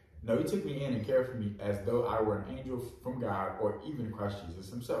 No, you took me in and cared for me as though I were an angel from God or even Christ Jesus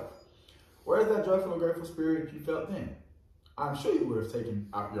himself. Where is that joyful and grateful spirit you felt then? I'm sure you would have taken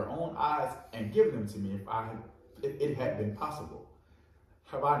out your own eyes and given them to me if it had been possible.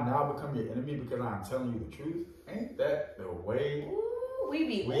 Have I now become your enemy because I am telling you the truth? Ain't that the way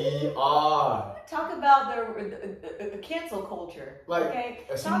we are? Talk about the cancel culture. Like, okay?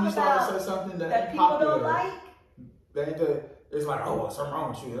 As soon as you start to say something that ain't people popular, don't like, it's like, oh, something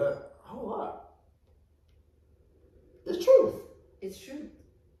wrong with you. Hold up. It's truth. It's truth.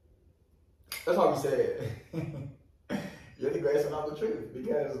 That's why we said, you're the grace and I'm the truth.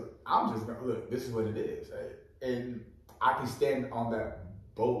 Because I'm just going to, look, this is what it is. Right? And I can stand on that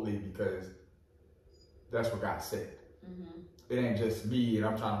boldly because that's what God said. Mm-hmm. It ain't just me and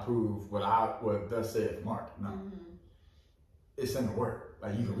I'm trying to prove what thus said Mark. No. Mm-hmm. It's in the word.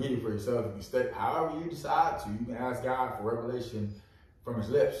 Like, you can read it for yourself. You can study however you decide to. You can ask God for revelation from his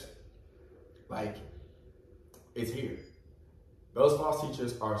lips. Like, it's here. Those false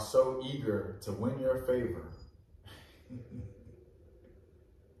teachers are so eager to win your favor.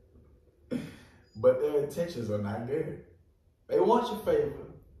 But their intentions are not good. They want your favor.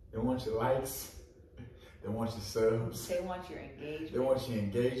 They want your likes. They want your subs. They want your engagement. They want your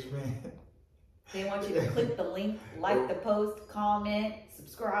engagement. They want you to click the link, like the post, comment,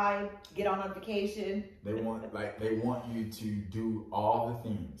 subscribe, get on notification. They want you to do all the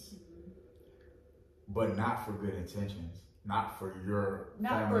things, but not for good intentions, not for your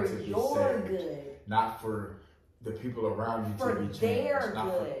family to be saved, good, not for the people around you to be changed, their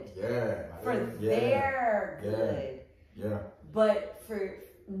not good, for their good, yeah, but for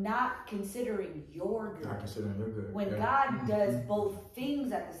not considering your good. Not considering your good. When God does both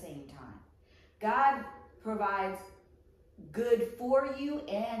things at the same time. God provides good for you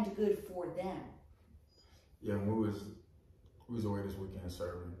and good for them. Yeah, when we was away this weekend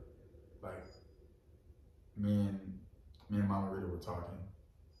serving, like me and Mama Rita were talking,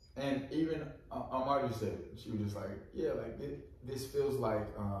 and even Margie said it. She was just like, yeah, like this feels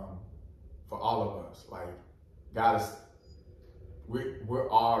like for all of us, like God is, we're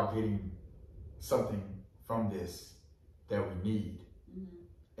all getting something from this that we need. Mm-hmm.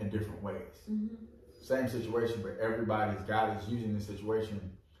 In different ways. Mm-hmm. Same situation, but God is using this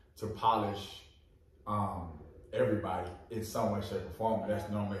situation to polish everybody in some way, shape, or form. That's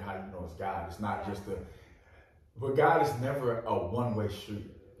normally how you know it's God. It's not just but God is never a one-way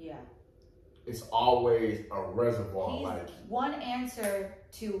street. Yeah. It's always a reservoir. He's one answer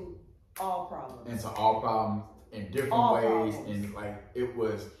to all problems. And to all problems in different ways. Problems. And like it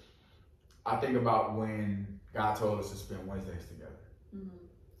was, I think about when God told us to spend Wednesdays together.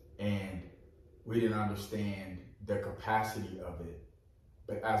 Mm-hmm. And we didn't understand the capacity of it.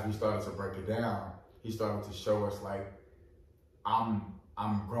 But as we started to break it down, he started to show us like, I'm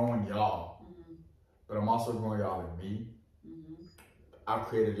growing y'all, mm-hmm. but I'm also growing y'all in me. Mm-hmm. I've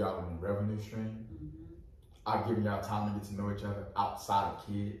created y'all a new revenue stream. Mm-hmm. I've given y'all time to get to know each other outside of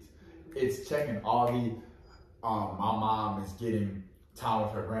kids. Mm-hmm. It's checking all the, my mom is getting time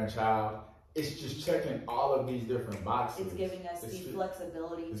with her grandchild. It's just checking all of these different boxes. It's giving us the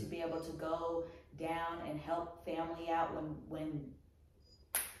flexibility to be able to go down and help family out when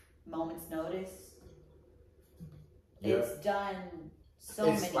moments notice. Yep. It's done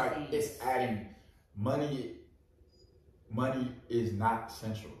many things. It's adding money. Money is not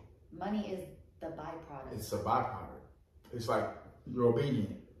central. Money is the byproduct. It's a byproduct. It's like you're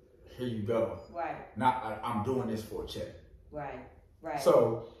obedient. Here you go. Right. Not like I'm doing this for a check. Right. Right.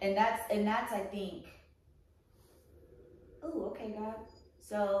 So and that's I think. Oh, okay, God.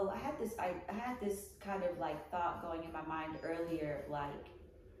 So I had this kind of like thought going in my mind earlier, like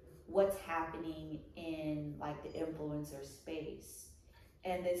what's happening in like the influencer space,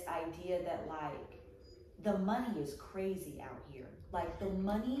 and this idea that like the money is crazy out here. Like the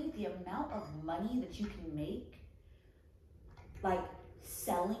amount of money that you can make, like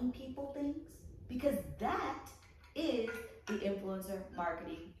selling people things, because that is the influencer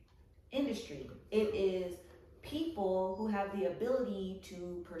marketing industry. It is people who have the ability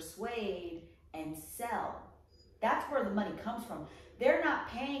to persuade and sell. That's where the money comes from. They're not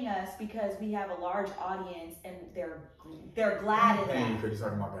paying us because we have a large audience and they're glad in that. You're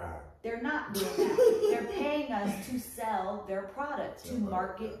talking about God. They're not doing that. They're paying us to sell their product, to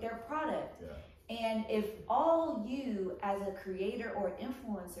market their product. Yeah. And if all you as a creator or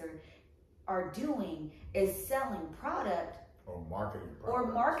influencer are doing is selling product or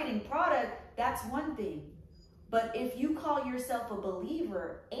marketing product, that's one thing. But if you call yourself a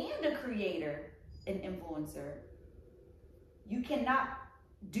believer and a creator, an influencer, you cannot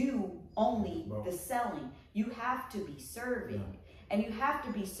do only the selling. You have to be serving. Yeah. And you have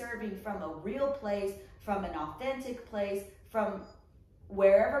to be serving from a real place, from an authentic place, from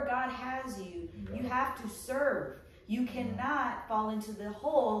wherever God has you. Yeah. You have to serve. You cannot fall into the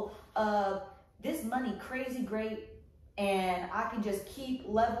hole of this money crazy great, and I can just keep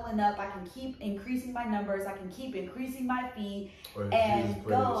leveling up. I can keep increasing my numbers. I can keep increasing my fee and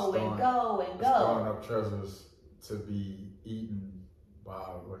go and go and go. Storing up treasures to be eaten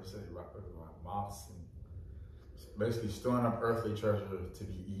by, moths. And basically storing up earthly treasure to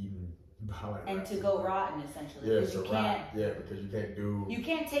be eaten by like and to go rotten, essentially. Yeah, because you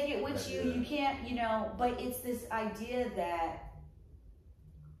can't take it with you. Yeah. You can't, but it's this idea that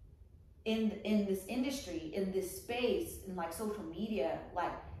in this industry, in this space, in like social media,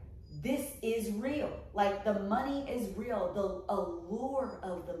 like this is real. Like the money is real. The allure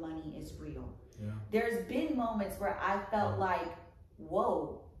of the money is real. Yeah. There's been moments where I felt like,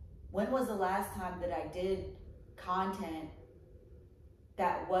 whoa, when was the last time that I did content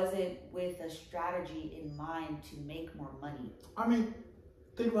that wasn't with a strategy in mind to make more money? I mean,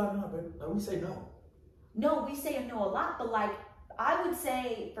 think about it now, baby. We say no. No, we say no a lot, but like, I would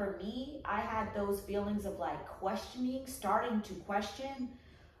say for me, I had those feelings of like starting to question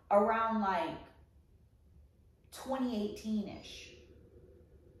around like 2018-ish.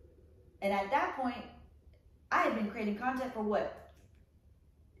 And at that point, I had been creating content for what?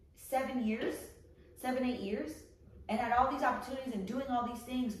 7, 8 years, and had all these opportunities and doing all these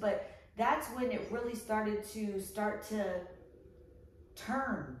things. But that's when it really started to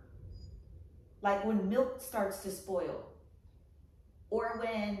turn. Like when milk starts to spoil. Or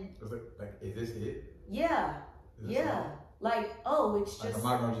when... is this it? Yeah. Yeah. Like, it's just... Am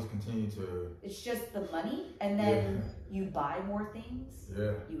I going to just continue to... It's just the money, and then you buy more things.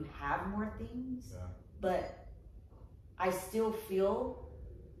 Yeah. You have more things. Yeah. But I still feel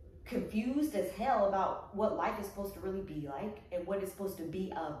confused as hell about what life is supposed to really be like and what it's supposed to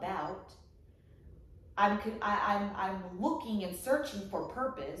be about. I'm looking and searching for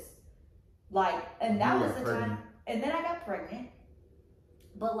purpose. Like, and that was the time... And then I got pregnant.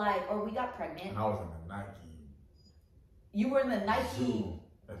 But we got pregnant. And I was in the Nike. You were in the Nike. Zoo.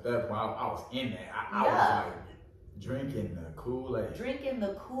 At that point, I was in there. I was like Drinking the Kool-Aid. Drinking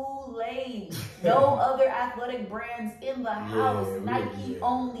the Kool-Aid. No other athletic brands in the house. Nike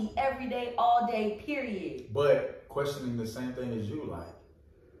only, every day, all day, period. But questioning the same thing as you, like,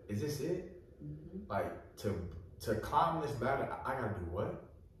 is this it? Like, to climb this ladder, I gotta do what?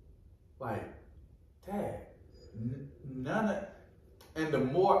 Like, dad, none of, and the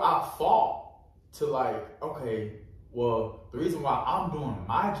more I fall to like, okay, well, the reason why I'm doing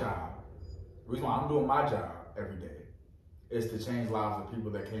my job every day is to change lives of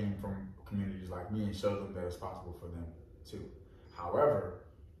people that came from communities like me and show them that it's possible for them too. However,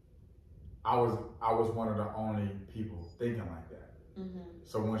 I was one of the only people thinking like that.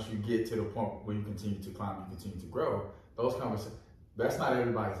 So once you get to the point where you continue to climb, you continue to grow, those conversations, that's not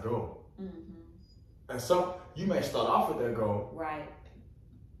everybody's goal. And so you may start off with that goal. Right.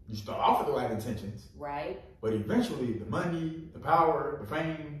 You start off with the right intentions. Right. But eventually the money, the power, the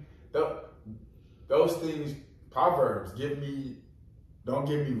fame, those things, Proverbs don't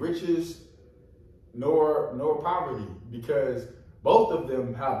give me riches nor poverty, because both of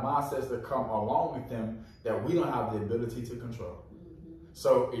them have mindsets that come along with them that we don't have the ability to control.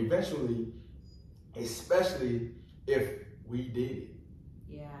 So eventually, especially if we did it.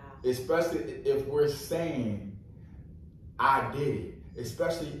 Yeah. Especially if we're saying, I did it.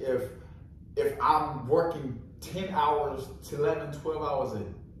 Especially if I'm working 10 hours to 11, 12 hours a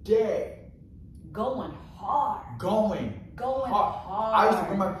day. Going hard. Going hard. I used to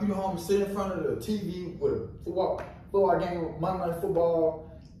bring my computer home and sit in front of the TV with a football game, Monday Night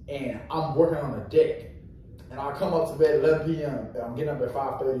Football, and I'm working on a deck. And I come up to bed at 11 p.m. and I'm getting up at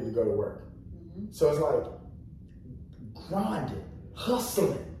 5:30 to go to work. So it's like grinding,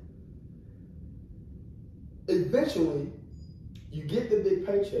 hustling. Eventually, you get the big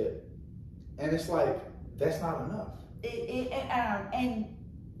paycheck, and it's like, that's not enough. And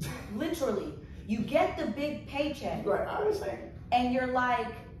literally, you get the big paycheck. You're like, I understand. And you're like,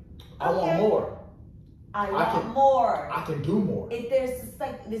 okay, I want more. I want more. I can do more. If there's this,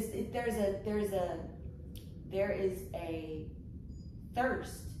 like this, if there is a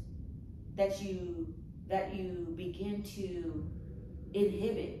thirst that you begin to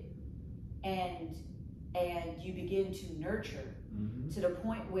inhibit and you begin to nurture to the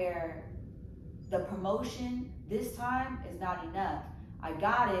point where the promotion this time is not enough. I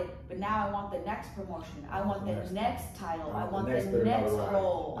got it, but now I want the next promotion. I want the next title. I want the next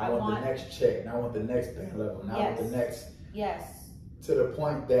role. I want the next check. I want the next band level. I want the next. Yes. To the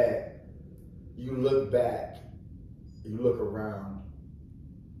point that you look back, you look around,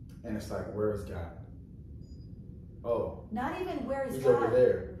 and it's like, where is God? Oh. Not even where is He's God. Over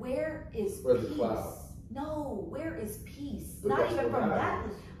there. Where is Where's peace? The cloud? No, where is peace? But not even from that.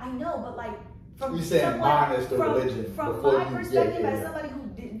 I know, but like from you saying mine is the religion. From my perspective, as somebody who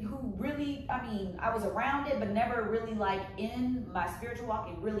really, I mean, I was around it, but never really like in my spiritual walk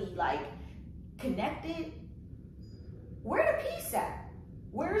and really like connected. Where the peace at?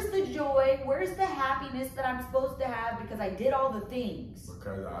 Where's the joy? Where's the happiness that I'm supposed to have because I did all the things?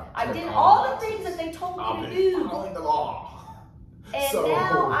 Because I did all the things that they told me to do. Following the law. And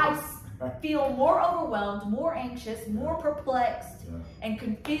now I feel more overwhelmed, more anxious, more perplexed, and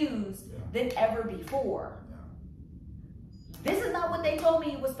confused than ever before. This is not what they told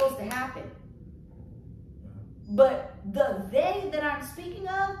me was supposed to happen. But the they that I'm speaking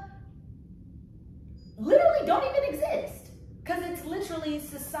of literally don't even exist. Because it's literally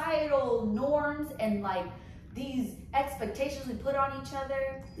societal norms and like these expectations we put on each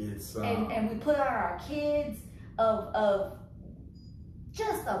other. And we put on our kids of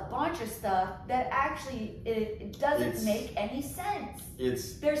just a bunch of stuff that actually it doesn't make any sense.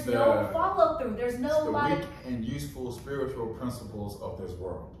 There's no follow through. There's no like weak and useful spiritual principles of this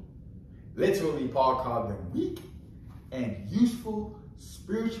world. Literally, Paul called them weak and useful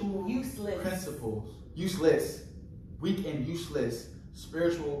spiritual principles. Useless. Weak and useless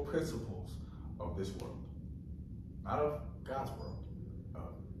spiritual principles of this world. Not of God's world.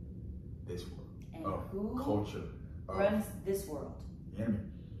 Of this world. And of who culture. Runs this world. The enemy.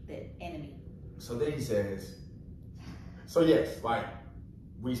 The enemy. So then he says, so yes, like,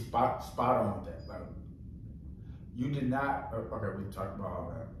 we spot on with that. Like, you did not, okay, we talked about all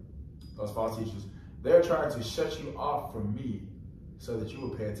that. Those false teachers, they're trying to shut you off from me so that you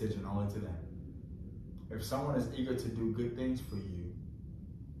will pay attention only to them. If someone is eager to do good things for you,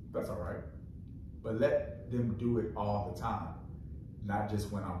 that's all right. But let them do it all the time, not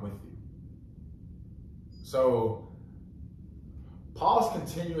just when I'm with you. So, Paul's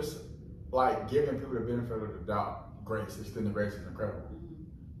continuous, like, giving people the benefit of the doubt, grace, extended grace is incredible.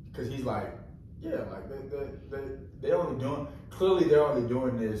 Because he's like, yeah, like, they're only doing, clearly they're only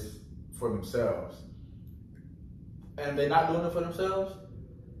doing this for themselves. and they're not doing it for themselves,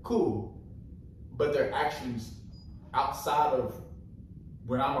 cool. But their actions outside of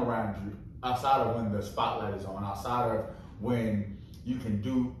when I'm around you, outside of when the spotlight is on, outside of when you can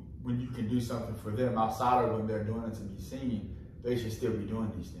do something for them, outside of when they're doing it to be seen, they should still be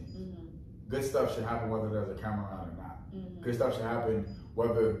doing these things. Mm-hmm. Good stuff should happen whether there's a camera around or not. Mm-hmm. Good stuff should happen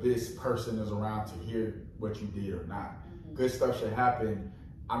whether this person is around to hear what you did or not. Mm-hmm. Good stuff should happen.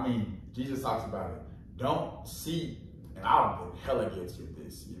 I mean, Jesus talks about it. Don't see, and I'll get hella guilty of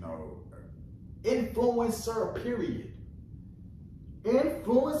this, you know, influencer, period.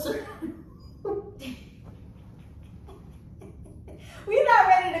 Influencer. We're not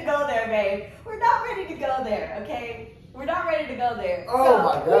ready to go there, babe. We're not ready to go there, okay? We're not ready to go there. Oh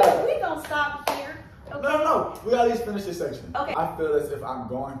my God. We don't stop here. Okay? No. We gotta at least finish this section. Okay. I feel as if I'm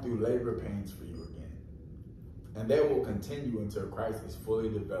going through labor pains for you again. And they will continue until Christ is fully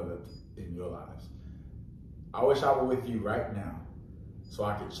developed in your lives. I wish I were with you right now so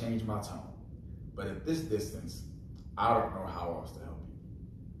I could change my tone. But at this distance, I don't know how else to help you.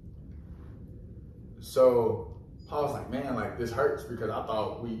 So Paul's like, man, like this hurts because I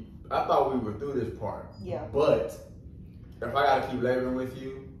thought we were through this part. Yeah. But if I gotta keep laboring with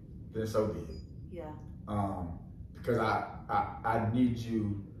you, then so be it. Yeah. Because I need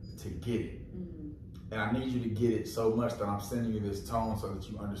you to get it. Mm-hmm. And I need you to get it so much that I'm sending you this tone so that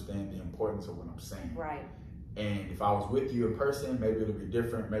you understand the importance of what I'm saying. Right. And if I was with you in person, maybe it'll be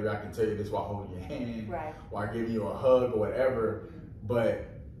different. Maybe I can tell you this while holding your hand. Right. Or I give you a hug or whatever. Mm-hmm. But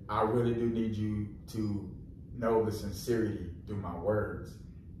I really do need you to know the sincerity through my words.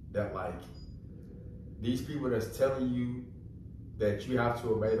 That like, these people that's telling you that you have to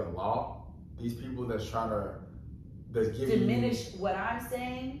obey the law, these people that's giving diminish what I'm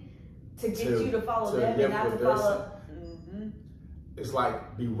saying to get you to follow them and not to follow. Mm-hmm. It's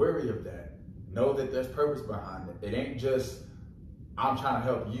like, be wary of that. Know that there's purpose behind it. It ain't just, I'm trying to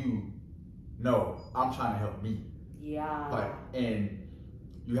help you. No, I'm trying to help me. Yeah. Like, and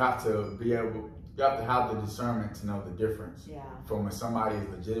you have to have the discernment to know the difference. Yeah. From when somebody is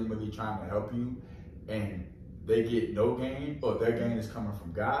legitimately trying to help you and they get no gain, or their gain is coming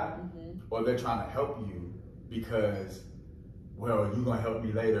from God, mm-hmm. or they're trying to help you because, well, you're gonna help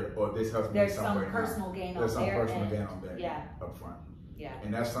me later, or this helps me somewhere. There's some personal gain on there. Yeah. Up front. Yeah.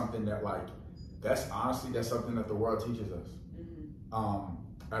 And that's something that that's something that the world teaches us.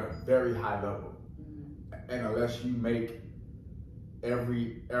 Mm-hmm. At a very high level. Mm-hmm. And unless you make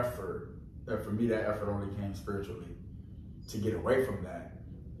every effort, and for me that effort only came spiritually, to get away from that,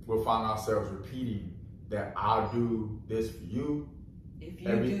 we'll find ourselves repeating that I'll do this for you. If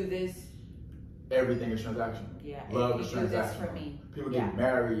you do this, everything is transactional. Yeah. Love if is you transactional. Do this for me. People get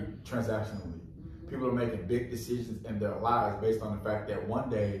married transactionally. Mm-hmm. People are making big decisions in their lives based on the fact that one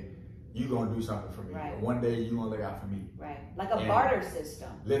day you're gonna do something for me. Right. Or one day you're gonna look out for me. Right. Like a barter system.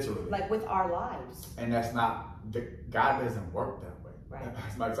 Literally. Like with our lives. And that's not, God doesn't work that way. Right.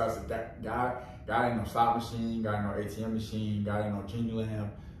 That's like I said, God ain't no slot machine, God ain't no ATM machine, God ain't no Genie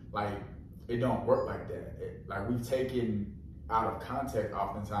lamp. Like, it don't work like that. Like, we've taken out of context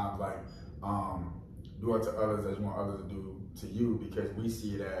oftentimes, like, do unto others as you want others to do to you, because we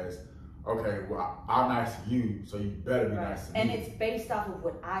see it as, okay, well, I'm nice to you, so you better be nice to me. And it's based off of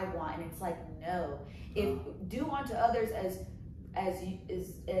what I want, and it's like, no. If do unto others as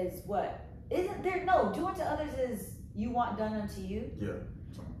what? Isn't there, no, do unto others as you want done unto you? Yeah,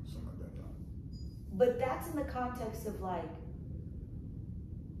 something like that. But that's in the context of like,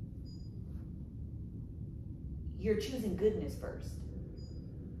 you're choosing goodness first.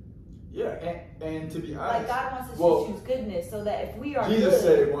 Yeah, and to be honest, like God wants us to choose goodness, so that if we are Jesus good,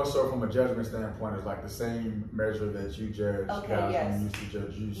 said it more so from a judgment standpoint, is like the same measure that you judge, God's going to use to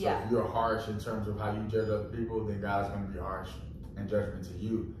judge you. So if you're harsh in terms of how you judge other people, then God's going to be harsh in judgment to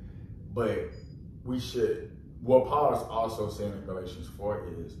you. But we should, what Paul is also saying in Galatians 4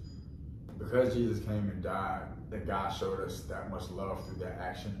 is, because Jesus came and died, that God showed us that much love through that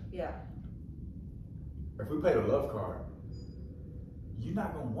action. Yeah. If we played a love card, you're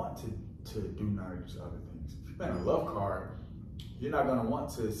not going to want to do none of these other things. If you're playing a love card, you're not going to want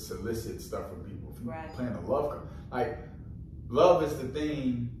to solicit stuff from people. If you're playing a love card, like, love is the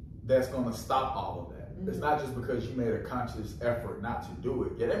thing that's going to stop all of that. Mm-hmm. It's not just because you made a conscious effort not to do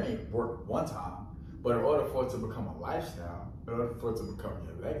it. Yeah, that may work one time, but in order for it to become a lifestyle, in order for it to become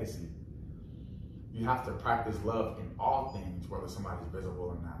your legacy, you have to practice love in all things, whether somebody's visible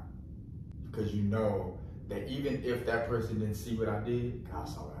or not. Because you know that even if that person didn't see what I did, God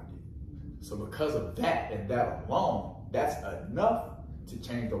saw what I did. So because of that and that alone, that's enough to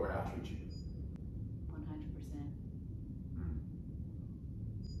change the way I treat you. 100%.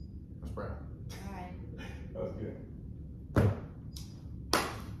 Let's pray. All right. That was good.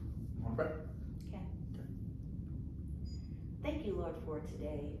 Lord, for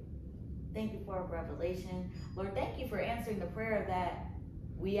today. Thank you for revelation. Lord, thank you for answering the prayer that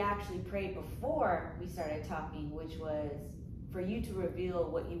we actually prayed before we started talking, which was for you to reveal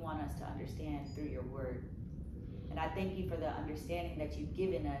what you want us to understand through your word. And I thank you for the understanding that you've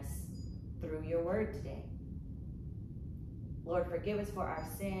given us through your word today. Lord, forgive us for our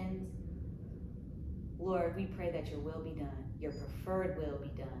sins. Lord, we pray that your will be done, your preferred will be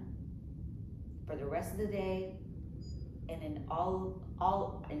done for the rest of the day and in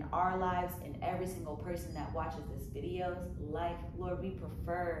all in our lives and every single person that watches this video's life. Lord, we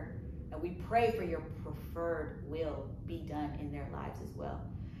prefer and we pray for your preferred will be done in their lives as well.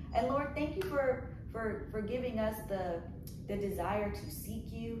 And Lord, thank you for giving us the desire to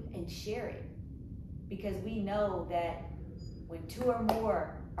seek you and share it, because we know that when two or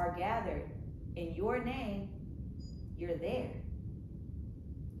more are gathered in your name, you're there.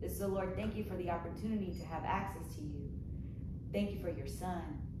 And so Lord, thank you for the opportunity to have access to you. Thank you for your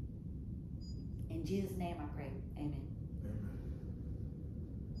son. In Jesus' name I pray, amen.